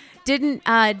anyway, didn't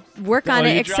work on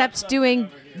it except doing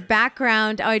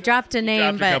background. Oh, I dropped a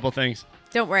name, but a couple things.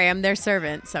 Don't worry, I'm their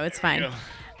servant, so it's fine.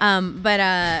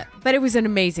 But it was an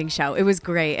amazing show. It was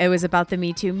great. It was about the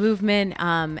Me Too movement,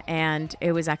 and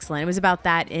it was excellent. It was about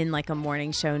that in like a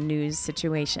morning show news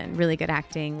situation. Really good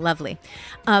acting, lovely.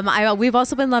 We've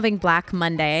also been loving Black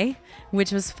Monday,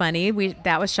 which was funny.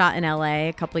 That was shot in LA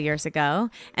a couple years ago,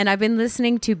 and I've been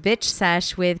listening to Bitch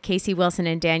Sesh with Casey Wilson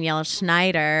and Danielle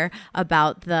Schneider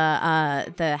about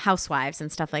the housewives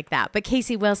and stuff like that. But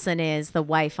Casey Wilson is the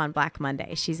wife on Black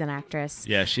Monday. She's an actress.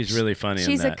 Yeah, she's really funny.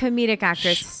 She's a comedic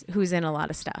actress who's in a lot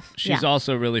of stuff. She's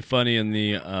also really funny in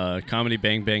the Comedy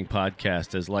Bang Bang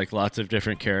podcast as like lots of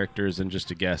different characters and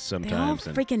just a guest sometimes.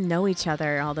 They all freaking know each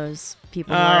other, all those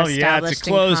people who are established it's a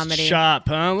closed in comedy. shop,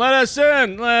 huh? Let us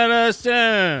in. Let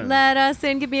us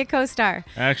in. Give me a co-star.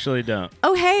 Actually, don't.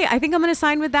 Oh, hey, I think I'm going to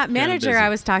sign with that manager I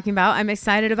was talking about. I'm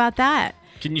excited about that.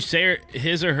 Can you say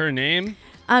his or her name?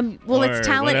 Well, it's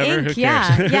Talent whatever, Inc.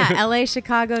 Yeah. LA,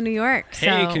 Chicago, New York.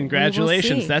 Hey, so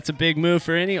congratulations. That's a big move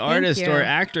for any artist or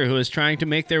actor who is trying to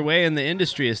make their way in the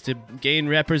industry, is to gain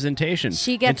representation.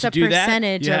 She gets and to a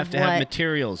percentage you of have to have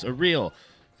materials, a reel.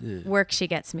 Work she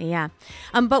gets me, yeah.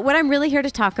 But what I'm really here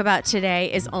to talk about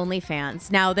today is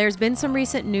OnlyFans. Now, there's been some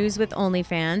recent news with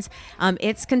OnlyFans.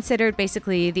 It's considered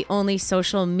basically the only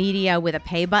social media with a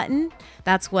pay button.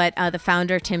 That's what the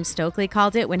founder, Tim Stokely,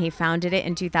 called it when he founded it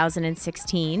in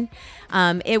 2016.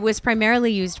 It was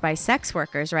primarily used by sex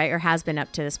workers, right, or has been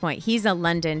up to this point. He's a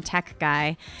London tech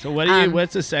guy. So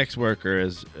what's a sex worker,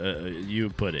 as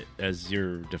you put it, as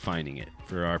you're defining it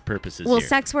for our purposes here? Well,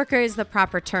 sex worker is the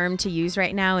proper term to use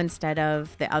right now instead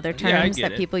of the other terms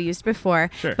that people used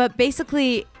before. Sure. But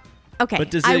basically... Okay,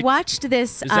 I watched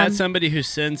this. Is that somebody who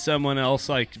sends someone else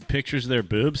like pictures of their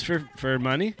boobs for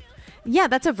money? Yeah,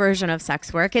 that's a version of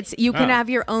sex work. You can have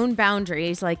your own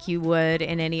boundaries like you would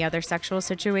in any other sexual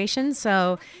situation.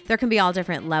 So there can be all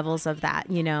different levels of that,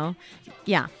 you know?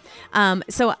 Yeah.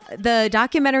 So the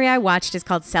documentary I watched is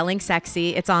called Selling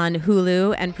Sexy. It's on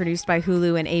Hulu and produced by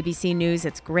Hulu and ABC News.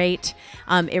 It's great.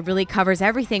 It really covers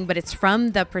everything, but it's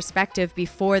from the perspective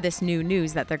before this new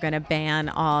news that they're going to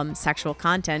ban sexual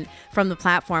content from the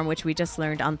platform, which we just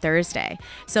learned on Thursday.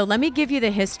 So let me give you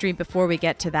the history before we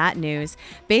get to that news.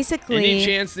 Basically, any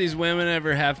chance these women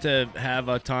ever have to have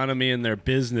autonomy in their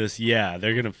business? Yeah,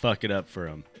 they're going to fuck it up for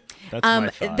them. That's my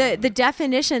thought. The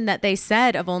definition that they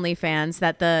said of OnlyFans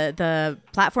that the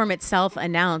platform itself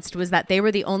announced was that they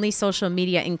were the only social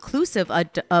media inclusive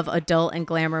of adult and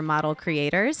glamour model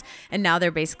creators, and now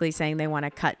they're basically saying they want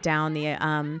to cut down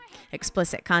the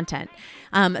explicit content.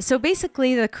 So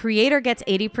basically, the creator gets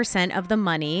 80% of the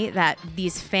money that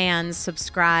these fans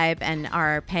subscribe and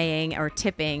are paying or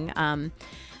tipping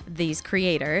these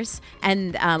creators,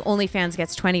 and OnlyFans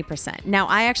gets 20%. Now,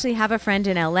 I actually have a friend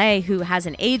in LA who has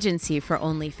an agency for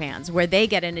OnlyFans where they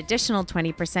get an additional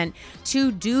 20%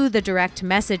 to do the direct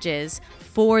messages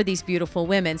for these beautiful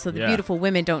women. So the beautiful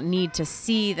women don't need to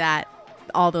see that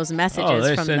all those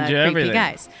messages from the creepy everything.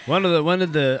 guys. One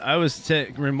of the I was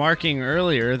remarking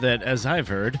earlier that, as I've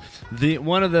heard,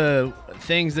 one of the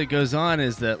things that goes on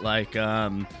is that like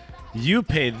you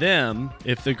pay them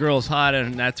if the girl's hot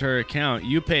and that's her account.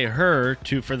 You pay her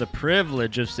for the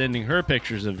privilege of sending her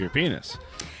pictures of your penis.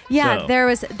 Yeah,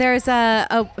 So. there's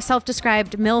a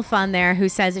self-described MILF on there who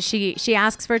says she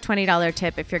asks for a $20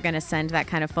 tip if you're going to send that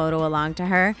kind of photo along to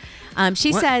her.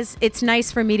 She says, it's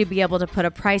nice for me to be able to put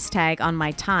a price tag on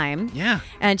my time. Yeah.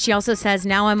 And she also says,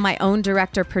 now I'm my own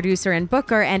director, producer, and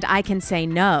booker, and I can say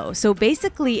no. So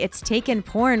basically, it's taken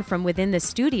porn from within the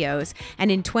studios.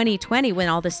 And in 2020, when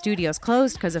all the studios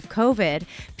closed because of COVID,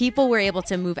 people were able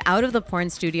to move out of the porn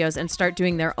studios and start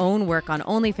doing their own work on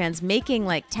OnlyFans, making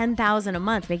like $10,000 a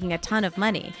month, making a ton of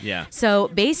money. Yeah. So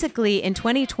basically, in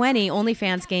 2020,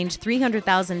 OnlyFans gained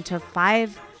 300,000 to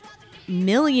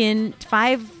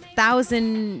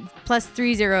 5,000 plus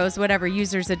 3 zeros, whatever,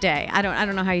 users a day. I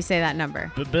don't know how you say that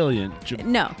number. Billion.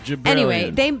 No.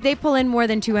 Anyway, they pull in more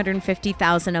than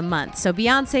 250,000 a month. So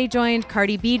Beyonce joined,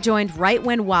 Cardi B joined right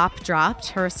when WAP dropped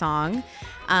her song.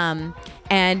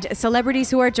 And celebrities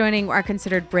who are joining are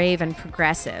considered brave and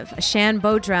progressive. Shan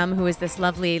Bodrum, who is this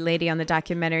lovely lady on the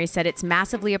documentary, said it's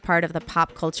massively a part of the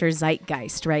pop culture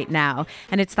zeitgeist right now.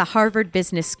 And it's the Harvard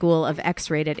Business School of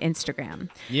X-rated Instagram.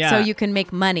 Yeah. So you can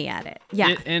make money at it.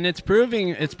 Yeah. And it's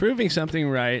proving something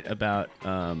right about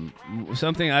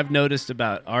something I've noticed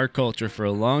about our culture for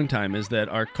a long time is that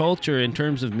our culture in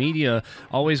terms of media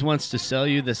always wants to sell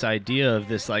you this idea of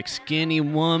this like skinny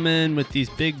woman with these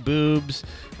big boobs,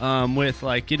 with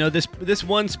like, you know, this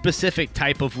one specific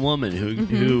type of woman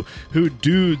who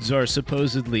dudes are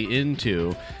supposedly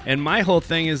into. And my whole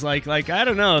thing is like I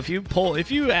don't know, if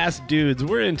you ask dudes,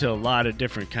 we're into a lot of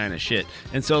different kind of shit.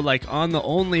 And so like on the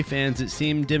OnlyFans, it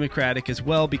seemed democratic as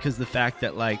well because the fact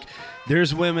that like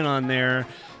there's women on there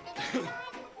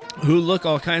who look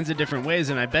all kinds of different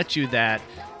ways, and I bet you that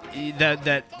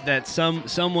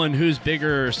someone who's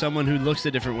bigger or someone who looks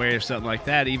a different way or something like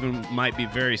that even might be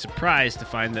very surprised to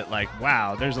find that like,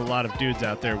 wow, there's a lot of dudes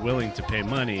out there willing to pay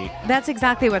money. That's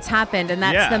exactly what's happened, and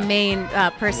that's the main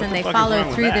person they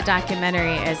follow through the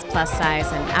documentary is plus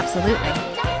size, and absolutely.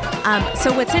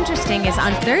 So what's interesting is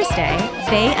on Thursday,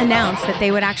 they announced that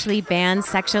they would actually ban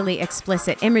sexually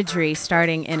explicit imagery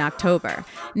starting in October.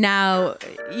 Now,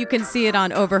 you can see it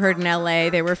on Overheard in LA.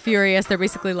 They were furious. They're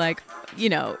basically like, you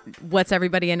know, what's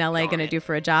everybody in LA going to do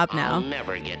for a job now? I'll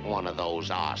never get one of those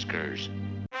Oscars.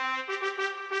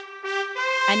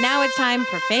 And now it's time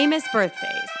for famous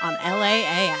birthdays on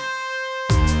LAAF.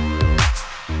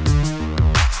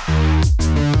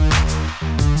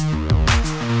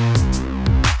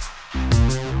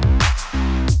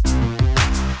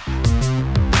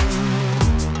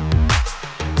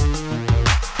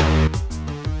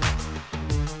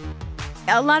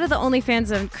 A lot of the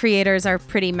OnlyFans creators are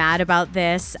pretty mad about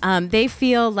this. They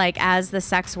feel like as the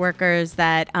sex workers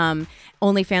that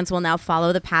OnlyFans will now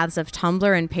follow the paths of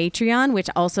Tumblr and Patreon, which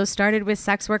also started with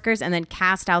sex workers and then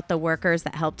cast out the workers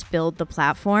that helped build the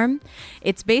platform.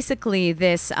 It's basically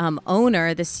this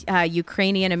owner, this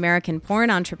Ukrainian-American porn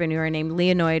entrepreneur named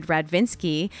Leonid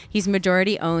Radvinsky. He's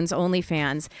majority owns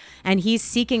OnlyFans, and he's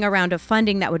seeking a round of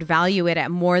funding that would value it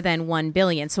at more than $1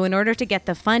 billion. So in order to get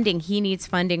the funding, he needs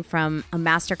funding from a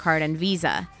MasterCard and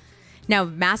Visa. Now,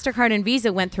 MasterCard and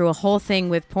Visa went through a whole thing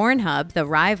with Pornhub, the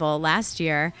rival, last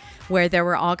year, where there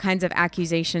were all kinds of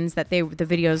accusations that the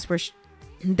videos were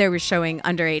they were showing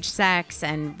underage sex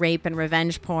and rape and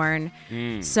revenge porn.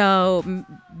 So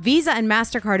Visa and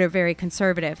MasterCard are very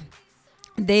conservative.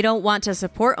 They don't want to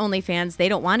support OnlyFans. They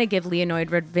don't want to give Leonid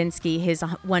Radvinsky his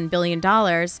 $1 billion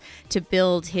to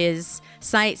build his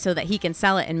site so that he can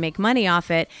sell it and make money off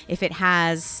it if it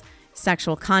has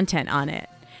sexual content on it.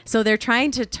 So they're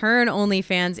trying to turn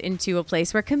OnlyFans into a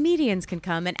place where comedians can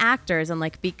come and actors and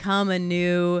like become a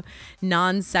new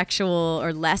non-sexual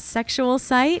or less sexual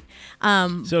site.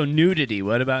 So nudity.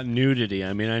 What about nudity?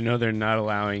 I mean, I know they're not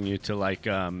allowing you to like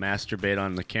masturbate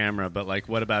on the camera, but like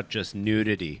what about just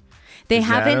nudity? They Is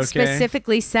that haven't okay?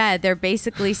 specifically said. They're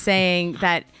basically saying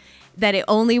that it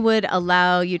only would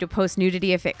allow you to post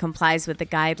nudity if it complies with the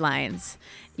guidelines.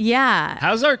 Yeah.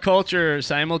 How's our culture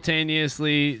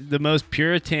simultaneously the most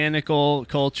puritanical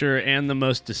culture and the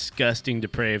most disgusting,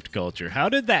 depraved culture? How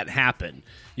did that happen?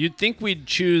 You'd think we'd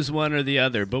choose one or the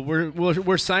other, but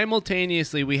we're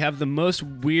simultaneously, we have the most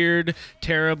weird,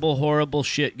 terrible, horrible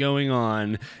shit going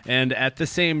on, and at the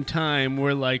same time,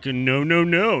 we're like,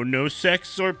 no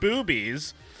sex or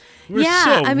boobies. We're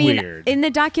so I mean, weird. in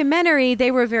the documentary,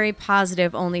 they were very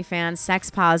positive OnlyFans, sex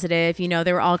positive. You know,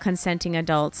 they were all consenting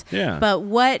adults. Yeah. But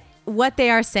what they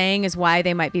are saying is why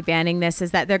they might be banning this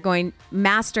is that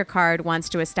MasterCard wants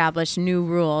to establish new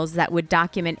rules that would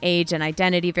document age and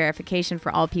identity verification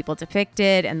for all people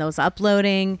depicted and those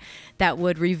uploading, that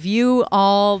would review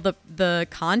all the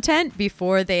content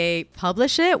before they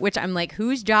publish it, which I'm like,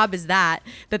 whose job is that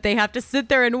they have to sit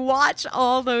there and watch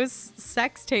all those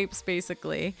sex tapes,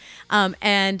 basically.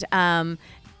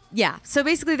 Yeah, so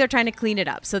basically they're trying to clean it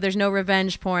up. So there's no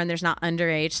revenge porn, there's not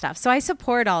underage stuff. So I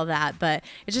support all that, but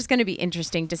it's just going to be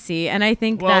interesting to see. And I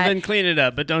think then clean it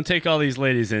up, but don't take all these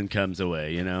ladies' incomes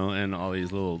away, and all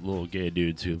these little gay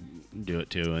dudes who do it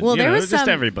too. And, there was just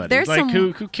some, everybody. There's like, some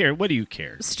who cares? What do you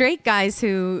care? Straight guys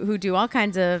who do all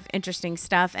kinds of interesting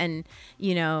stuff, and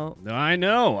I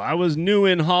know. I was new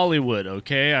in Hollywood.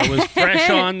 Okay, I was fresh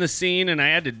on the scene, and I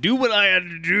had to do what I had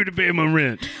to do to pay my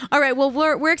rent. All right. Well,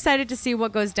 we're excited to see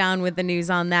what goes down with the news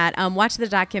on that. Watch the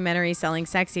documentary "Selling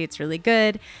Sexy." It's really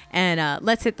good, and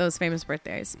let's hit those famous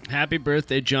birthdays. Happy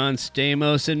birthday, John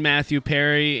Stamos and Matthew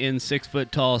Perry in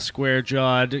 6-foot-tall,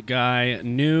 square-jawed guy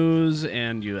news,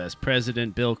 and U.S.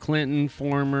 President Bill Clinton,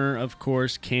 former, of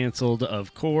course, canceled,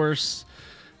 of course.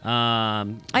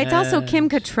 It's also Kim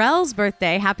Cattrall's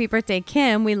birthday. Happy birthday,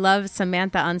 Kim. We love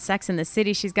Samantha on Sex and the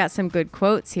City. She's got some good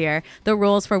quotes here. The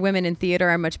roles for women in theater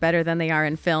are much better than they are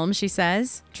in film, she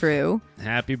says. True.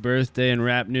 Happy birthday and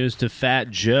rap news to Fat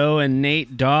Joe and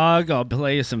Nate Dogg. I'll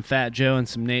play you some Fat Joe and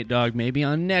some Nate Dogg maybe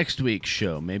on next week's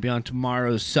show, maybe on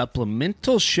tomorrow's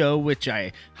supplemental show, which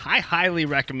I highly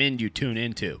recommend you tune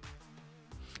into.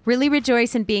 Really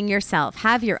rejoice in being yourself.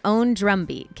 Have your own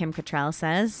drumbeat, Kim Cattrall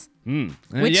says.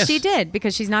 Which she did,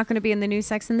 because she's not going to be in the new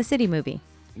Sex and the City movie.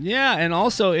 Yeah, and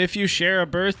also, if you share a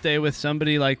birthday with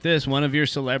somebody like this, one of your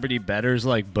celebrity betters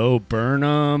like Bo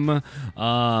Burnham,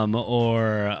 let's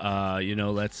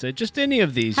say just any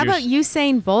of these. How about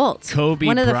Usain Bolt? Kobe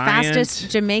One of the Bryant.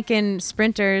 fastest Jamaican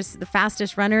sprinters, the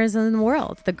fastest runners in the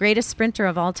world, the greatest sprinter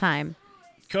of all time.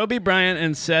 Kobe Bryant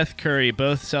and Seth Curry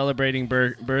both celebrating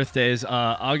birthdays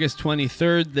August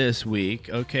 23rd this week,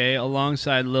 okay,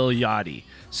 alongside Lil Yachty.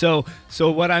 So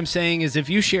what I'm saying is if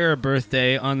you share a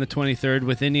birthday on the 23rd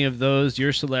with any of those,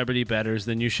 your celebrity betters,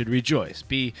 then you should rejoice.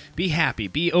 Be happy.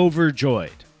 Be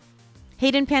overjoyed.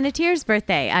 Hayden Panettiere's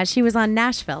birthday. She was on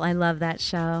Nashville. I love that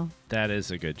show. That is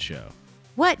a good show.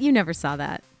 What? You never saw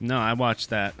that? No, I watched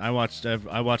that. I watched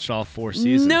all 4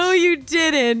 seasons. No, you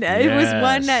didn't. Yes. It was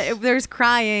one that there's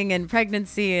crying and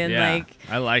pregnancy and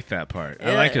I like that part.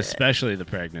 I like especially the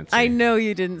pregnancy. I know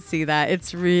you didn't see that.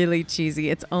 It's really cheesy.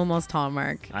 It's almost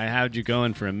Hallmark. I had you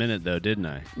going for a minute though, didn't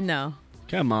I? No.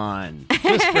 Come on,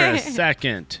 just for a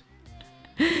second.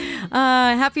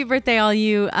 Happy birthday, all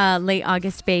you late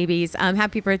August babies.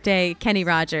 Happy birthday, Kenny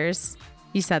Rogers.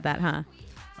 You said that, huh?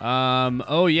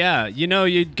 Oh yeah.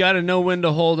 You got to know when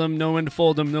to hold them, know when to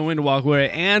fold them, know when to walk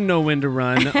away, and know when to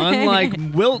run. Unlike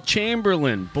Wilt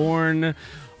Chamberlain, born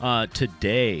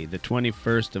today, the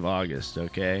 21st of August,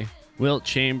 okay? Wilt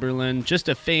Chamberlain, just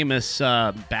a famous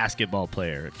basketball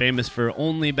player, famous for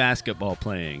only basketball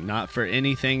playing, not for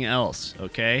anything else,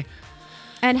 okay?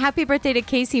 And happy birthday to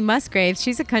Casey Musgraves.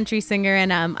 She's a country singer,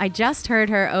 and I just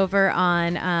heard her over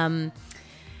on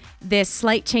this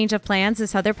Slight Change of Plans,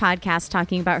 this other podcast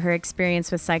talking about her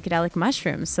experience with psychedelic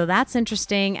mushrooms. So that's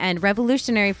interesting and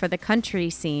revolutionary for the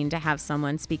country scene to have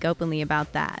someone speak openly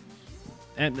about that.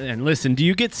 And listen, do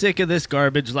you get sick of this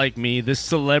garbage like me? This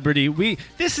celebrity?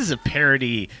 This is a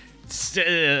parody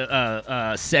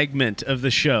segment of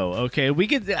the show, okay?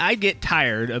 I get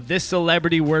tired of this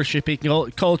celebrity worshiping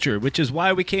culture, which is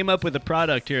why we came up with a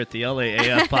product here at the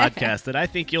LAAF podcast that I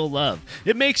think you'll love.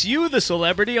 It makes you the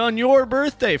celebrity on your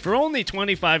birthday for only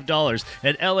 $25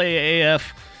 at LAAF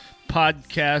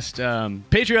podcast,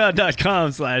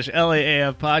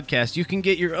 patreon.com/LAAF podcast. You can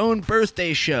get your own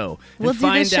birthday show. We'll do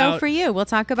this show for you. We'll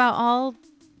talk about all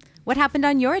what happened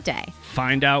on your day.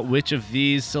 Find out which of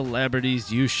these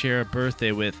celebrities you share a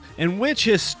birthday with and which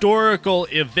historical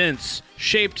events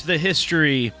shaped the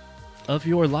history of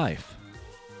your life.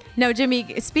 No,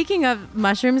 Jimmy, speaking of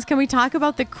mushrooms, can we talk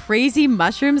about the crazy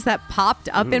mushrooms that popped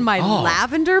up in my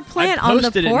lavender plant on the porch? I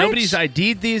posted it. Nobody's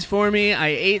ID'd these for me. I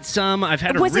ate some. I've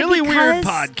had a really weird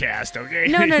podcast, okay?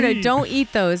 No. Don't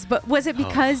eat those. But was it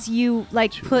because you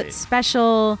put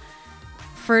special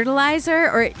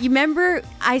fertilizer? Or you remember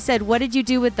I said, what did you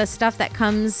do with the stuff that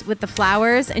comes with the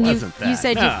flowers? And you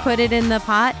said you put it in the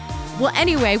pot? Well,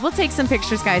 anyway, we'll take some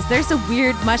pictures, guys. There's a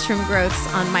weird mushroom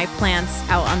growths on my plants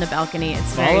out on the balcony.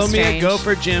 It's very strange. Follow me at Go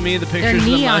for Jimmy. The pictures of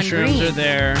the mushrooms green. are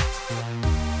there.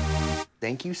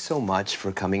 Thank you so much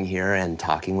for coming here and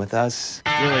talking with us.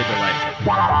 It's really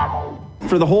delightful.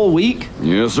 For the whole week?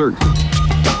 Yes, sir.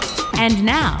 And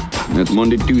now. That's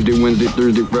Monday, Tuesday, Wednesday,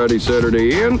 Thursday, Friday,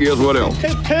 Saturday, and guess what else?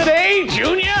 Today,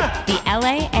 Junior? The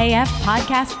LAAF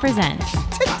podcast presents.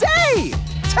 Today!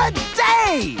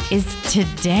 Is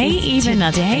today even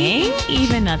a thing?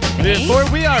 Even a thing?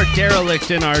 For we are derelict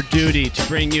in our duty to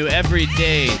bring you every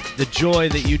day the joy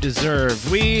that you deserve.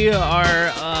 We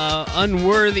are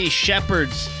unworthy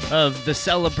shepherds of the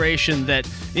celebration that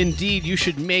indeed you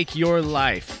should make your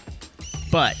life.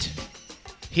 But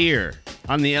here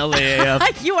on the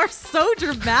LAAF... You are so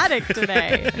dramatic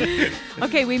today.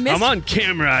 Okay, we missed... I'm on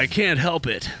camera. I can't help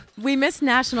it. We missed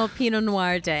National Pinot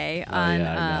Noir Day on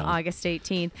August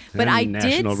 18th, but I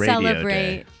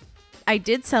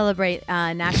did celebrate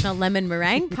National Lemon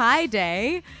Meringue Pie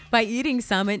Day by eating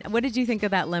some. And what did you think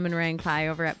of that lemon meringue pie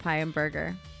over at Pie and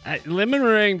Burger? Lemon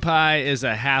meringue pie is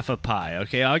a half a pie.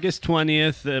 Okay, August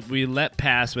 20th, we let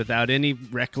pass without any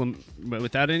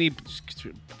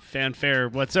fanfare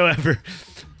whatsoever.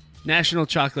 National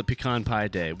Chocolate Pecan Pie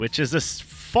Day, which is a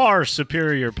far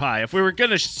superior pie. If we were going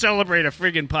to celebrate a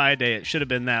friggin' pie day, it should have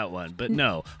been that one. But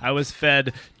no, I was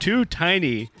fed two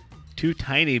tiny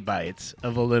bites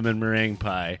of a lemon meringue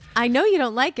pie. I know you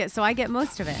don't like it, so I get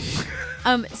most of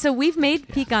it. So we've made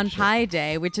Pecan Pie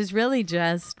Day, which is really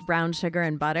just brown sugar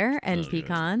and butter and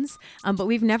pecans. But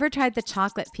we've never tried the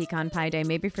chocolate Pecan Pie Day,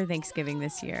 maybe for Thanksgiving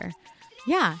this year.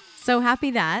 Yeah. So happy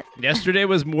that. Yesterday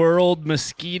was World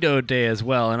Mosquito Day as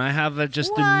well, and I have a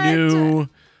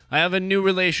new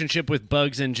relationship with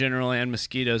bugs in general and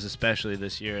mosquitoes especially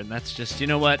this year, and that's just, you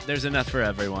know what? There's enough for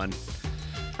everyone.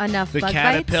 Enough the bug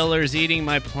caterpillars bites? Eating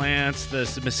my plants,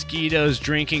 the mosquitoes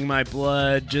drinking my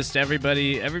blood, just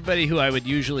everybody who I would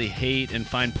usually hate and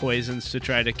find poisons to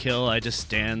try to kill. I just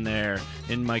stand there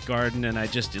in my garden and I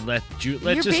just let You're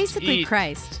just basically eat.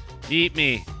 Christ. Eat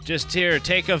me. Just here,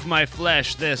 take of my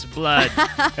flesh this blood,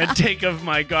 and take of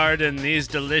my garden these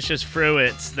delicious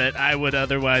fruits that I would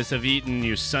otherwise have eaten,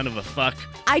 you son of a fuck.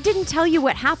 I didn't tell you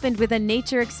what happened with a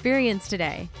nature experience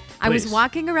today. I was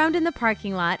walking around in the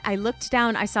parking lot. I looked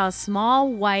down. I saw a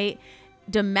small white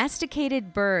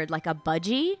domesticated bird, like a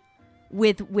budgie,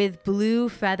 with blue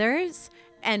feathers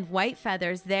and white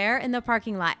feathers there in the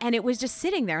parking lot. And it was just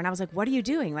sitting there. And I was like, what are you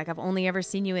doing? Like, I've only ever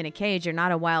seen you in a cage. You're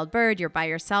not a wild bird. You're by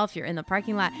yourself. You're in the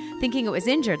parking lot thinking it was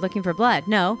injured, looking for blood.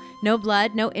 No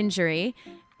blood, no injury.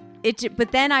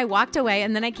 But then I walked away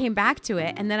and then I came back to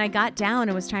it. And then I got down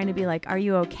and was trying to be like, are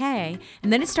you okay?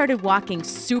 And then it started walking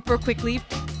super quickly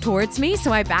towards me.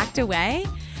 So I backed away.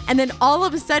 And then all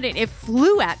of a sudden it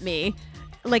flew at me,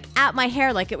 like at my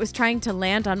hair, like it was trying to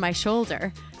land on my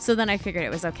shoulder. So then I figured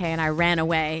it was okay, and I ran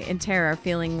away in terror,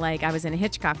 feeling like I was in a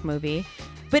Hitchcock movie.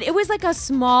 But it was like a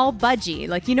small budgie,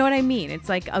 like, you know what I mean? It's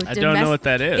like I don't know what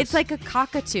that is. It's like a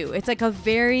cockatoo. It's like a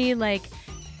very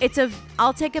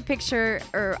I'll take a picture,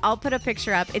 or I'll put a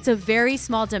picture up. It's a very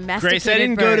small domesticated Grace, I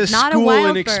didn't bird, go to not school, a wild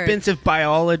an bird. expensive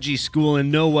biology school,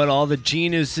 and know what all the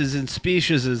genuses and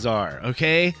specieses are,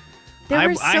 okay? I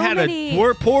had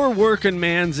a poor working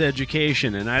man's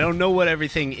education, and I don't know what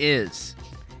everything is.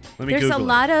 There's a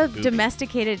lot of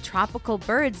domesticated tropical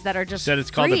birds that are just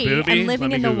free and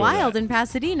living in the wild in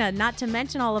Pasadena, not to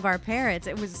mention all of our parrots.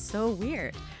 It was so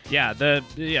weird. Yeah,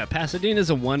 Pasadena's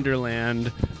a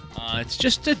wonderland. It's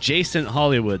just adjacent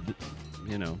Hollywood.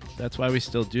 You know, that's why we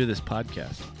still do this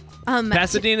podcast.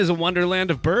 Pasadena is a wonderland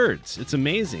of birds. It's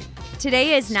amazing.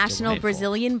 Today is National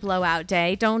Brazilian Blowout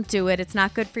Day. Don't do it. It's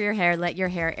not good for your hair. Let your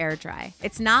hair air dry.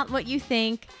 It's not what you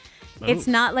think. Oh. It's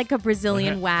not like a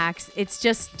Brazilian wax. It's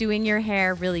just doing your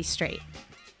hair really straight.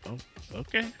 Oh,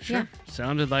 okay, sure. Yeah.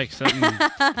 Sounded like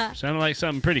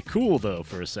something pretty cool though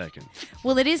for a second.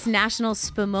 Well, it is National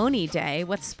Spumoni Day.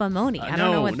 What's Spumoni? I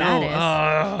don't know what that is.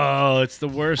 Oh, it's the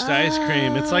worst ice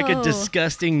cream. It's like a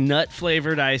disgusting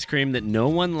nut-flavored ice cream that no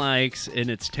one likes, and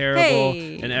it's terrible,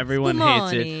 and everyone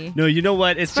hates it. No, you know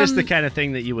what? It's just the kind of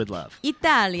thing that you would love.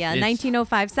 Italia,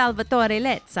 1905, Salvatore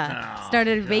Lezza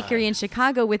started a bakery in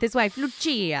Chicago with his wife,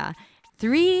 Lucia.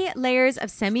 3 layers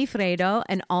of semifreddo,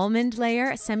 an almond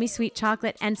layer, semi-sweet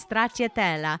chocolate, and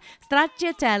stracciatella.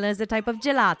 Stracciatella is a type of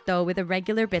gelato with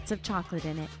irregular bits of chocolate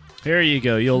in it. Here you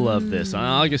go. You'll love this. On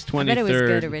August 23rd. I bet it was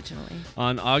good originally.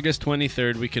 On August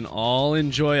 23rd, we can all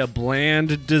enjoy a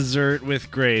bland dessert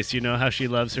with Grace. You know how she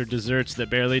loves her desserts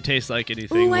that barely taste like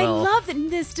anything. Ooh, I love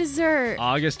this dessert.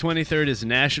 August 23rd is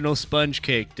National Sponge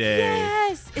Cake Day.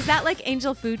 Yes. Is that like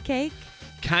angel food cake?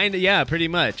 Kind of, yeah, pretty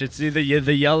much. It's either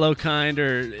the yellow kind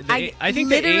or... I think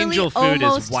the angel food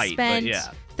is white, but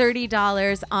yeah.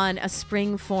 $30 on a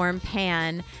springform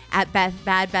pan at Bad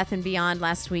Bath & Beyond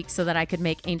last week so that I could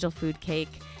make angel food cake.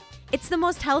 It's the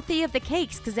most healthy of the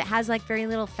cakes because it has like very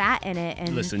little fat in it.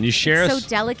 And listen, you share it's so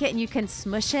delicate and you can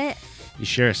smush it. You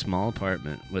share a small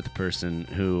apartment with a person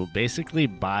who basically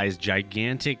buys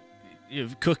gigantic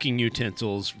cooking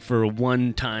utensils for a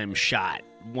one-time shot.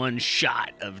 One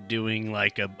shot of doing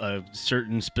like a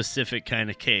certain specific kind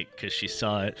of cake because she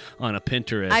saw it on a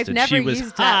Pinterest. I've and never she was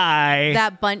used high.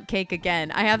 that bundt cake again.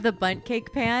 I have the bundt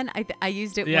cake pan. I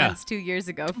used it once 2 years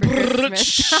ago for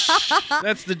Christmas.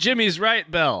 That's the Jimmy's Right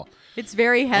bell. It's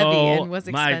very heavy and was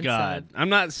expensive. My God. I'm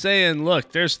not saying,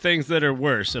 look, there's things that are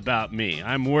worse about me.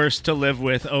 I'm worse to live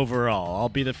with overall. I'll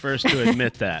be the first to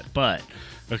admit that. But...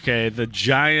 okay,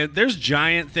 there's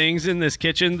giant things in this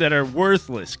kitchen that are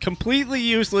worthless, completely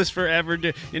useless forever.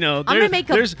 I'm going to make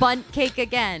a bundt cake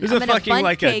again. There's a fucking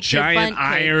like a giant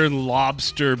iron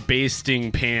lobster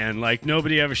basting pan. Like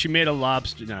nobody ever, she made a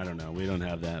lobster. I don't know. We don't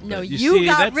have that. No, but you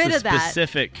got that's rid the of that.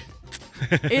 Specific.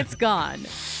 It's gone.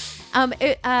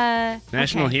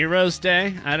 National Heroes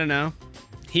Day? I don't know.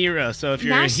 Hero. So if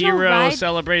you're National a hero, Ride-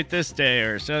 celebrate this day.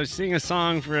 Or so sing a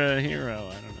song for a hero.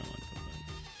 I don't know.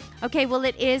 Okay, well,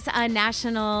 it is a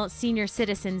National Senior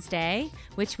Citizens Day,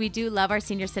 which we do love our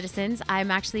senior citizens.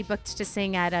 I'm actually booked to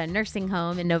sing at a nursing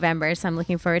home in November, so I'm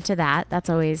looking forward to that.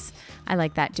 I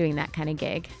like that, doing that kind of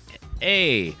gig.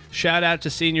 Shout out to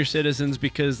senior citizens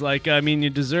because, you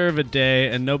deserve a day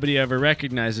and nobody ever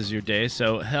recognizes your day.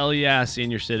 So, hell yeah,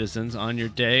 senior citizens, on your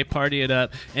day, party it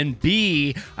up. And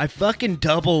B, I fucking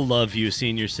double love you,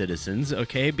 senior citizens,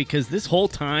 okay? Because this whole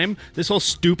time, this whole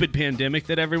stupid pandemic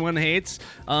that everyone hates,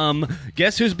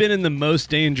 guess who's been in the most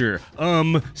danger?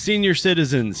 Senior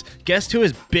citizens. Guess who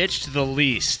has bitched the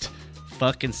least?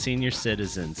 Fucking senior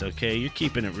citizens, okay? You're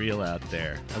keeping it real out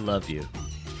there. I love you.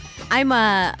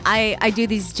 I do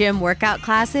these gym workout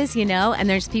classes, and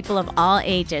there's people of all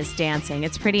ages dancing.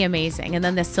 It's pretty amazing. And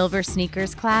then the silver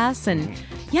sneakers class, and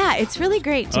yeah, it's really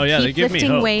great to keep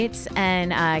lifting weights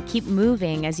and keep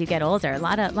moving as you get older. A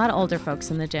lot of older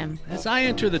folks in the gym. As I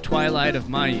enter the twilight of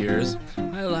my years,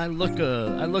 I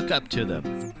look up to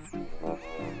them.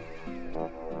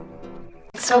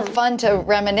 It's so fun to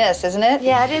reminisce, isn't it?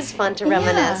 Yeah, it is fun to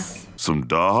reminisce. Some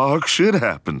dark shit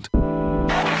happened.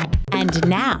 And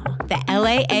now, the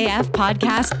LAAF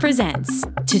podcast presents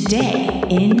Today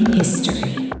in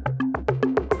History.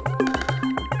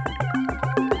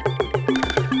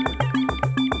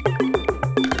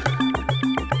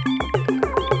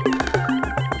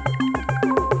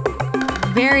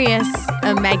 Various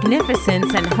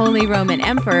magnificents and Holy Roman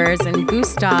emperors and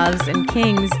Gustavs and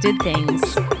kings did things.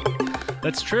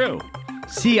 That's true.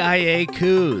 CIA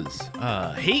coups,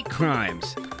 hate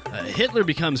crimes. Hitler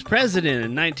becomes president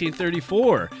in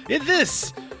 1934. And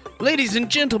this, ladies and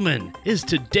gentlemen, is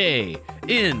Today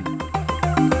in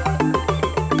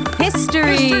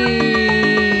History.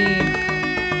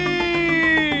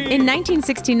 In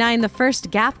 1969, the first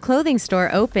Gap clothing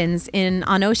store opens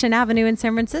on Ocean Avenue in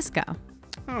San Francisco.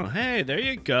 Oh, hey, there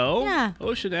you go. Yeah.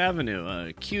 Ocean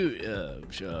Avenue, cute,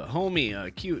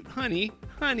 homie, cute, honey.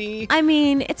 I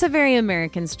mean, it's a very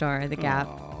American store, the Gap,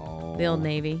 the Old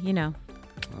Navy,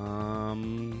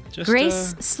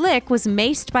 Grace Slick was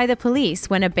maced by the police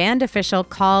when a band official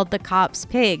called the cops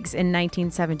pigs in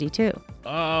 1972.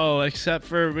 Oh, except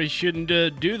for we shouldn't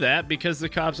do that because the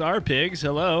cops are pigs.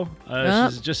 Hello.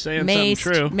 This is just saying something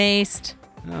true. Maced.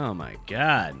 Oh, my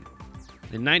God.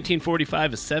 In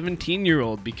 1945, a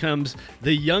 17-year-old becomes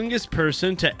the youngest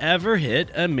person to ever hit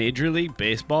a Major League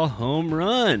Baseball home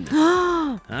run.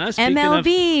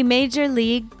 MLB, Major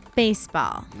League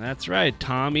Baseball. That's right.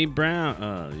 Tommy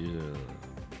Brown.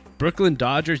 Brooklyn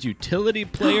Dodgers utility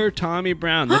player Tommy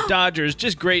Brown. The Dodgers,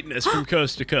 just greatness from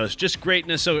coast to coast. Just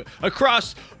greatness. So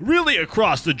across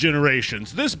the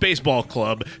generations, this baseball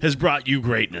club has brought you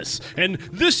greatness. And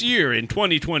this year in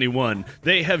 2021,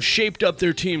 they have shaped up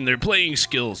their team, their playing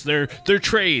skills, their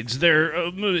trades,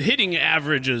 their hitting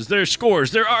averages, their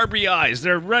scores, their RBIs,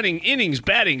 their running innings,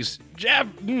 battings,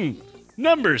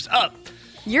 numbers up.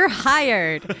 You're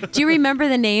hired. Do you remember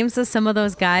the names of some of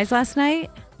those guys last night?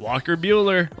 Walker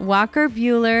Bueller. Walker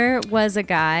Bueller was a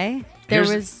guy. I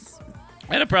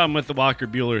had a problem with the Walker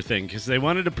Bueller thing because they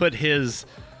wanted to put his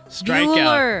strikeout.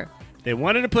 Bueller. They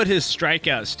wanted to put his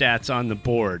strikeout stats on the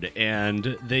board,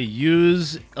 and they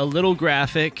use a little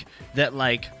graphic that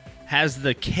like has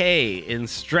the K in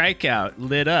strikeout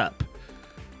lit up.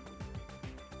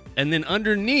 And then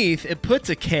underneath, it puts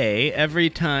a K every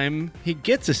time he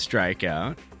gets a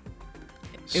strikeout.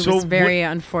 It was very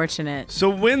unfortunate. So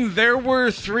when there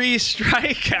were 3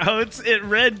 strikeouts, it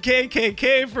read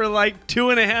KKK for like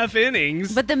 2.5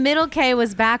 innings. But the middle K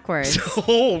was backwards.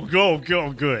 Oh,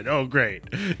 good. Oh, great.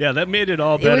 Yeah, that made it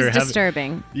all better. It was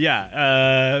disturbing.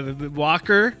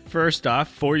 Walker, first off,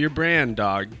 for your brand,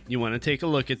 dog. You want to take a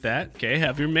look at that. Okay,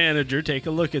 have your manager take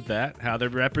a look at that, how they're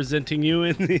representing you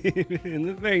in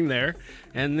the thing there.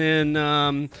 And then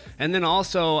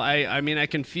also, I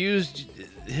confused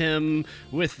him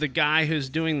with the guy who's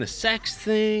doing the sex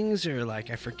things, or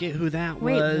like I forget who that was.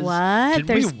 Wait, what?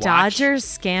 There's Dodger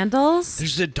scandals?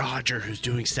 There's a Dodger who's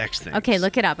doing sex things. Okay,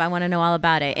 look it up. I want to know all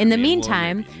about it. In the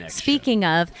meantime, speaking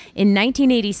of, in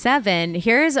 1987,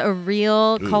 here's a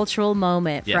real cultural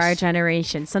moment for our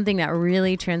generation, something that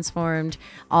really transformed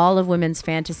all of women's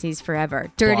fantasies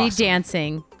forever. Dirty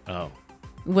Dancing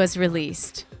was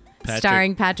released,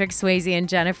 starring Patrick Swayze and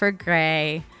Jennifer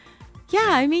Grey. Yeah,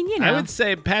 I mean, you know. I would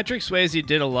say Patrick Swayze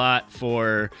did a lot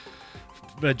for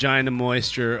vagina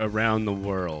moisture around the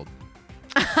world.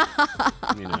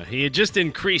 He had just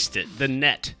increased it, the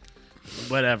net,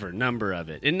 whatever, number of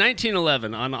it. In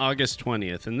 1911, on August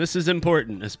 20th, and this is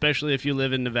important, especially if you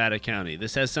live in Nevada County.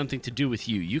 This has something to do with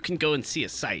you. You can go and see a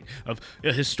site of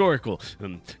historical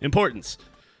importance.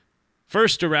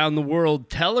 First around the world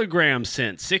telegram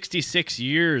sent 66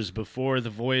 years before the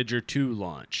Voyager 2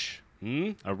 launch.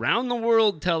 Around the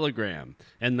world telegram.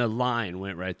 And the line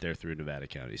went right there through Nevada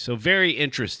County. So very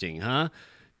interesting, huh?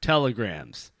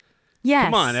 Telegrams. Yes.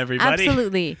 Come on, everybody.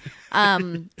 Absolutely.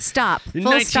 Stop. In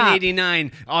Full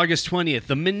 1989, August 20th,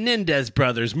 the Menendez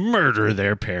brothers murder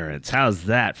their parents. How's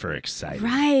that for exciting?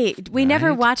 Right. We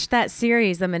never watched that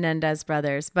series, The Menendez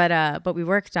Brothers, but we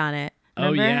worked on it.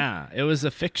 Remember? Oh, yeah. It was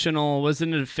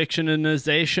wasn't it a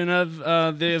fictionalization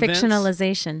of the events?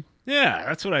 Fictionalization. Yeah,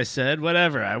 that's what I said.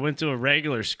 Whatever. I went to a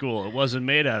regular school. It wasn't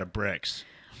made out of bricks.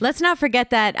 Let's not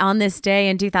forget that on this day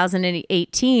in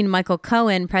 2018, Michael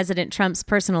Cohen, President Trump's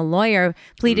personal lawyer,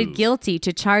 pleaded guilty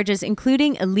to charges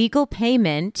including illegal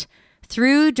payment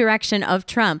through direction of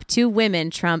Trump to women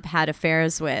Trump had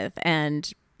affairs with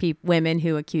and women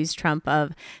who accused Trump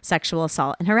of sexual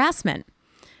assault and harassment.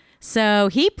 So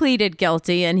he pleaded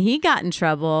guilty and he got in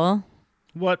trouble.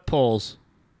 What polls?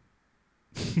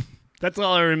 That's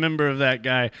all I remember of that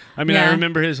guy. I mean, I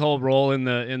remember his whole role in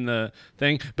the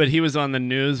thing, but he was on the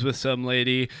news with some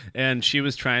lady, and she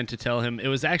was trying to tell him, it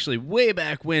was actually way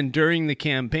back when during the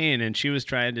campaign, and she was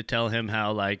trying to tell him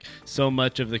how like so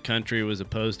much of the country was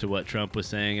opposed to what Trump was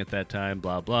saying at that time,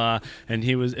 blah blah. And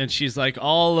she's like,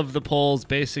 all of the polls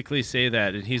basically say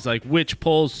that, and he's like, which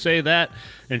polls say that?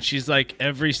 And she's like,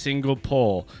 every single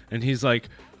poll, and he's like,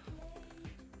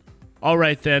 all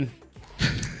right then.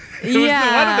 It was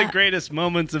one of the greatest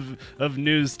moments of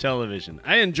news television.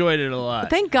 I enjoyed it a lot.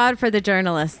 Thank God for the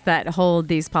journalists that hold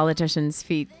these politicians'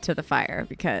 feet to the fire,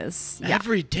 because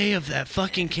every day of that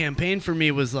fucking campaign for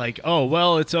me was like, oh,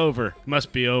 well, it's over.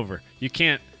 Must be over. You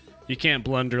can't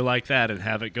blunder like that and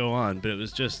have it go on. But it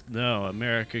was just, no,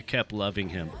 America kept loving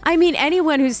him. I mean,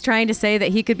 anyone who's trying to say that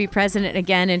he could be president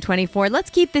again in 24,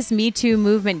 let's keep this Me Too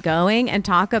movement going and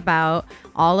talk about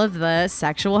all of the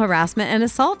sexual harassment and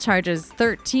assault charges,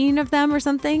 13 of them or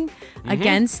something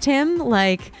against him.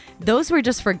 Like, those were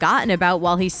just forgotten about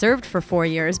while he served for 4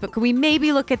 years. But could we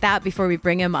maybe look at that before we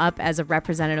bring him up as a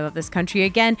representative of this country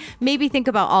again? Maybe think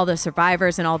about all the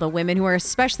survivors and all the women who are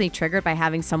especially triggered by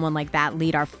having someone like that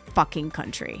lead our fucking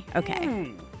country.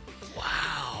 Okay.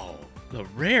 Wow. The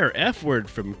rare F word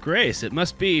from Grace. It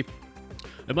must be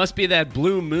that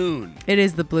blue moon. It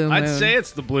is the blue moon. I'd say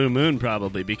it's the blue moon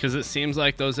probably, because it seems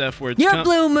like those F words You're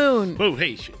blue moon. Oh,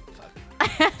 hey, shit.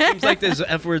 Fuck. Seems like those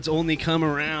F words only come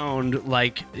around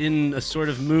like in a sort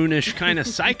of moonish kind of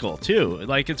cycle too.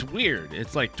 Like, it's weird.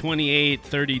 It's like 28,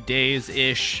 30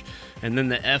 days-ish. And then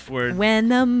the F word. When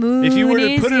the moon if you were to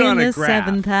is put it on in a the graph,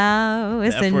 seventh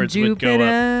house and Jupiter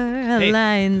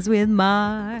aligns with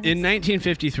Mars. In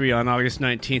 1953, on August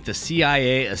 19th, a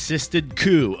CIA-assisted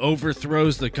coup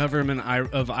overthrows the government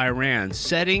of Iran,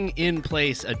 setting in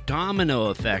place a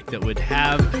domino effect that would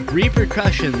have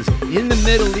repercussions in the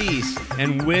Middle East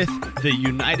and with the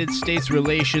United States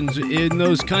relations in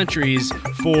those countries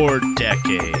for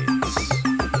decades.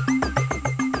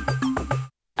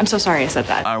 I'm so sorry I said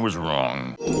that. I was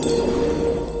wrong.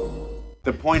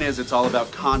 The point is, it's all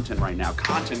about content right now.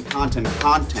 Content, content,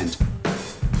 content.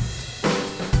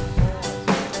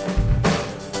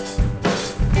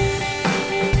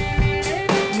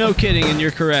 No kidding, and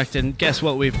you're correct. And guess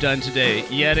what we've done today?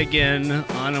 Yet again,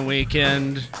 on a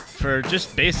weekend, for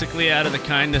just basically out of the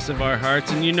kindness of our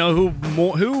hearts. And you know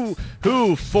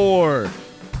who for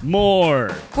more?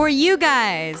 For you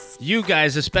guys. You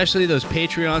guys, especially those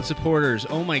Patreon supporters.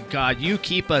 Oh my God, you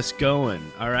keep us going,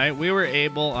 all right? We were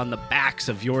able, on the backs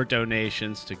of your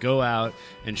donations, to go out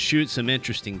and shoot some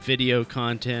interesting video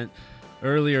content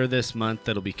earlier this month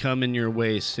that'll be coming your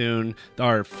way soon.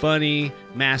 Our funny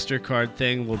MasterCard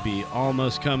thing will be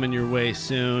almost coming your way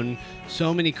soon.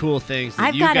 So many cool things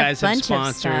that you guys have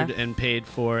sponsored and paid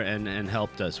for and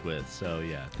helped us with. So,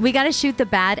 yeah. We got to shoot the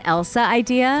bad Elsa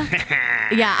idea.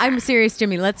 Yeah, I'm serious,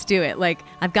 Jimmy. Let's do it. Like,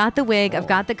 I've got the wig. I've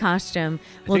got the costume.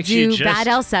 We'll do bad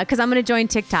Elsa because I'm going to join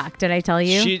TikTok. Did I tell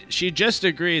you? She just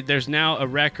agreed. There's now a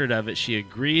record of it. She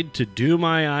agreed to do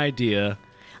my idea.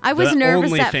 I was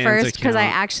nervous at first because I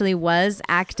actually was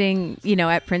acting,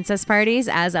 at princess parties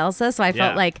as Elsa, so I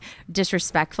felt like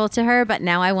disrespectful to her. But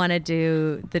now I want to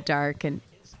do the dark and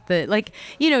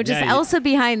Elsa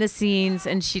behind the scenes,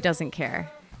 and she doesn't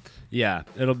care. Yeah,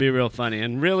 it'll be real funny.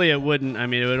 And really, it wouldn't. I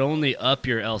mean, it would only up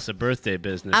your Elsa birthday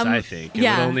business, I think. It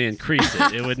would only increase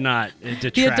it. It would not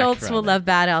detract The adults from will it. love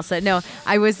bad Elsa. No,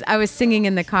 I was singing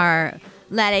in the car.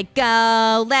 Let it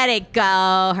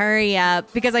go, hurry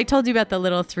up. Because I told you about the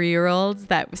little 3-year-olds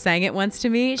that sang it once to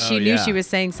me. She knew she was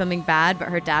saying something bad, but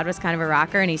her dad was kind of a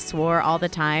rocker and he swore all the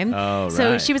time. Oh, right.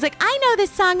 So she was like, I know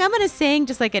this song. I'm going to sing,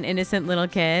 just like an innocent little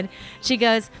kid. She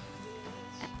goes,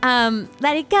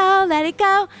 let it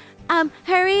go.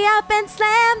 Hurry up and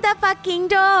slam the fucking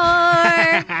door.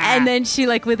 And then she,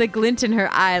 with a glint in her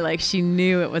eye, she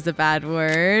knew it was a bad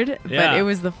word. Yeah. But it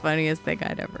was the funniest thing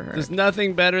I'd ever heard. There's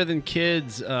nothing better than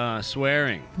kids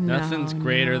swearing. Nothing's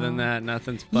greater than that.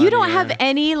 Nothing's funnier. You don't have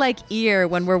any ear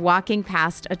when we're walking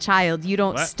past a child. You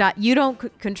don't stop. You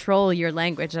don't control your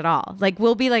language at all.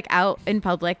 We'll be out in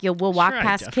public. We'll walk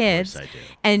past kids,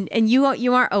 and you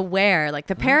aren't aware.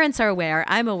 The parents are aware.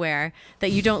 I'm aware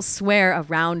that you don't swear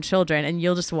around children, and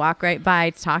you'll just walk right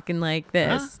by talking like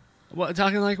this. Huh? What,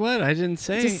 talking like what? I didn't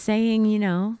say. Just saying,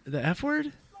 The F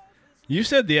word? You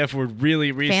said the F word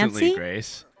really recently, Fancy?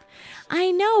 Grace. I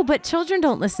know, but children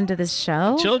don't listen to this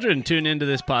show. Children tune into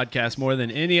this podcast more than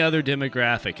any other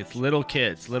demographic. It's little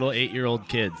kids, little 8-year-old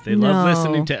kids. They love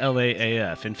listening to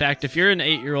LAAF. In fact, if you're an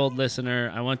 8-year-old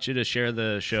listener, I want you to share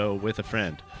the show with a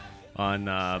friend on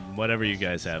whatever you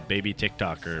guys have, baby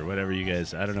TikTok or whatever you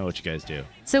guys, I don't know what you guys do.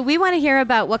 So we want to hear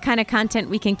about what kind of content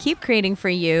we can keep creating for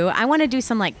you. I want to do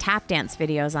some tap dance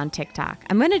videos on TikTok.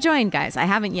 I'm going to join, guys. I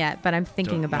haven't yet, but I'm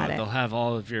thinking about it.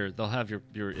 They'll have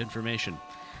your information.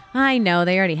 I know,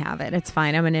 they already have it. It's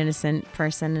fine. I'm an innocent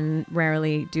person and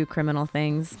rarely do criminal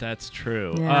things. That's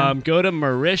true. Yeah. Go to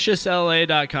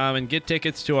MauritiusLA.com and get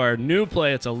tickets to our new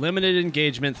play. It's a limited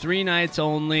engagement, 3 nights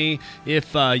only.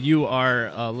 If you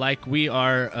are, like we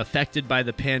are, affected by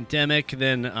the pandemic,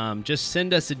 then just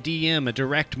send us a DM, a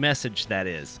direct message, that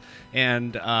is.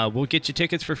 And we'll get you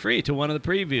tickets for free to one of the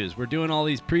previews. We're doing all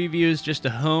these previews just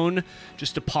to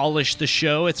just to polish the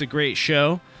show. It's a great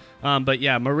show. But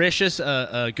yeah, Mauritius,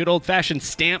 a good old-fashioned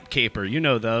stamp caper. You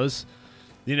know those.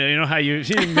 You know how you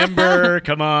remember,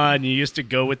 come on, you used to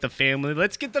go with the family.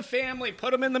 Let's get the family,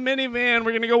 put them in the minivan.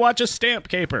 We're going to go watch a stamp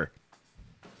caper.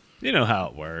 You know how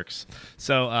it works.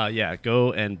 So, yeah,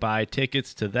 go and buy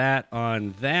tickets to that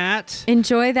on that.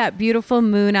 Enjoy that beautiful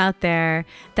moon out there,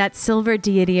 that silver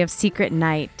deity of secret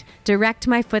night. Direct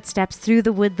my footsteps through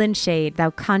the woodland shade, thou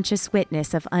conscious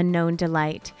witness of unknown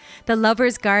delight. The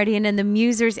lover's guardian and the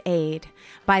muser's aid.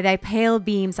 By thy pale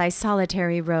beams I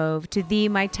solitary rove, to thee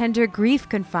my tender grief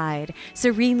confide.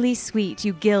 Serenely sweet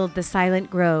you gild the silent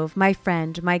grove, my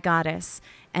friend, my goddess,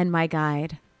 and my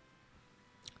guide.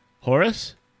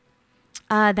 Horace?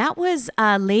 That was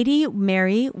Lady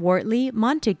Mary Wortley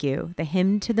Montagu, the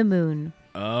hymn to the moon.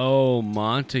 Oh,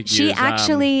 Montague. She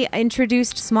actually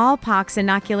introduced smallpox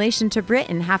inoculation to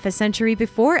Britain half a century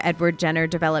before Edward Jenner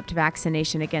developed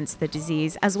vaccination against the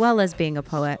disease, as well as being a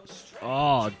poet.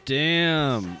 Oh,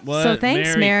 damn. What? So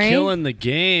thanks, Mary. Killing the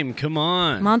game. Come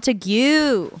on.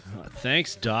 Montague.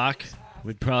 Thanks, Doc.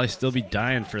 We'd probably still be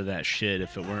dying for that shit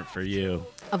if it weren't for you.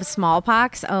 Of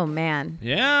smallpox? Oh, man.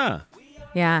 Yeah.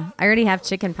 Yeah, I already have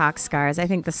chickenpox scars. I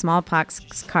think the smallpox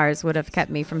scars would have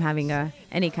kept me from having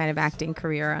any kind of acting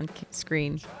career on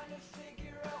screen.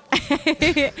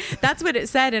 That's what it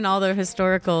said in all the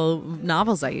historical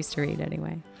novels I used to read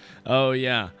anyway. Oh,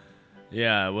 yeah.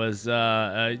 Yeah, it was,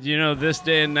 this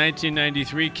day in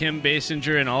 1993, Kim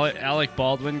Basinger and Alec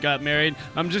Baldwin got married.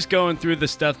 I'm just going through the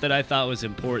stuff that I thought was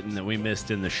important that we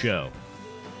missed in the show.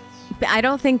 I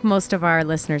don't think most of our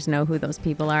listeners know who those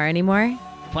people are anymore.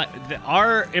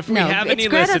 If we have any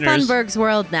Greta listeners... Thunberg's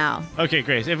world now. Okay,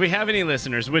 Grace. If we have any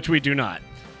listeners, which we do not...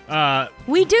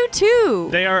 we do too.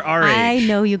 They are our age. I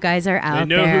know you guys are out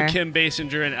there. I know who Kim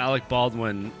Basinger and Alec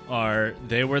Baldwin are.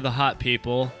 They were the hot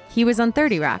people. He was on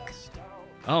 30 Rock.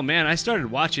 Oh, man, I started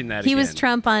watching that He again. was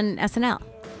Trump on SNL.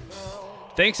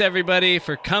 Thanks, everybody,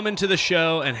 for coming to the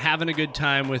show and having a good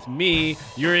time with me,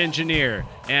 your engineer.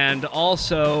 And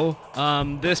also,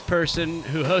 this person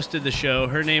who hosted the show,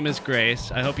 her name is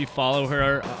Grace. I hope you follow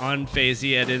her on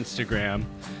Fazy at Instagram.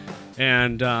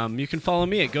 And you can follow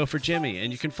me at Go for Jimmy.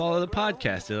 And you can follow the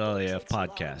podcast at LAAF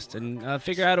Podcast. And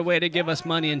figure out a way to give us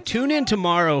money. And tune in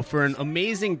tomorrow for an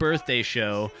amazing birthday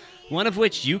show, one of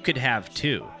which you could have,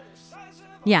 too.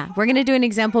 Yeah, we're going to do an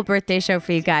example birthday show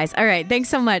for you guys. All right, thanks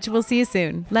so much. We'll see you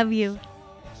soon. Love you.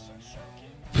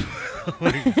 Oh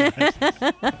my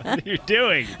God. What are you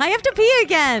doing? I have to pee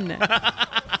again.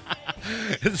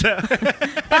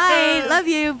 Bye. Love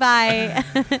you. Bye.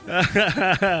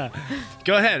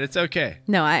 Go ahead. It's okay.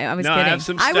 No, I was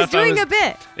kidding. I was doing a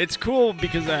bit. It's cool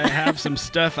because I have some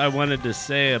stuff I wanted to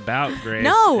say about Grace.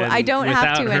 No, I don't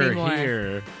have to her anymore.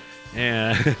 Here,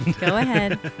 and go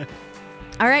ahead.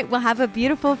 All right, we'll have a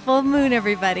beautiful full moon,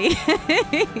 everybody.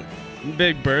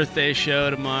 Big birthday show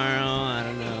tomorrow. I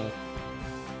don't know.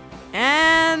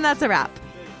 And that's a wrap.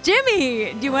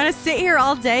 Jimmy, do you want to sit here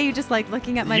all day? You just like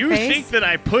looking at my face? You think that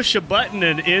I push a button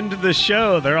and end the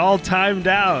show. They're all timed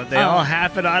out. They all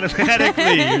happen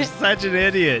automatically. You're such an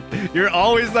idiot. You're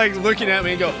always like looking at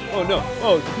me and go, oh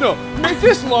no, make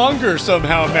this longer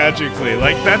somehow magically.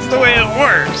 Like that's the way it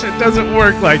works. It doesn't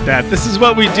work like that. This is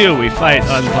what we do. We fight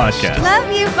on the podcast.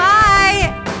 Love you.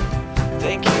 Bye.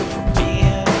 Thank you for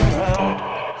being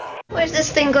around. Where's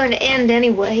this thing going to end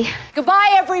anyway? Goodbye,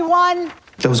 everyone.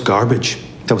 That was garbage.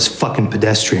 That was fucking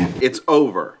pedestrian. It's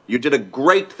over. You did a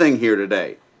great thing here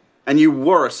today. And you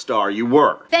were a star. You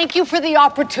were. Thank you for the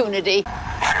opportunity.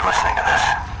 If you're listening to this,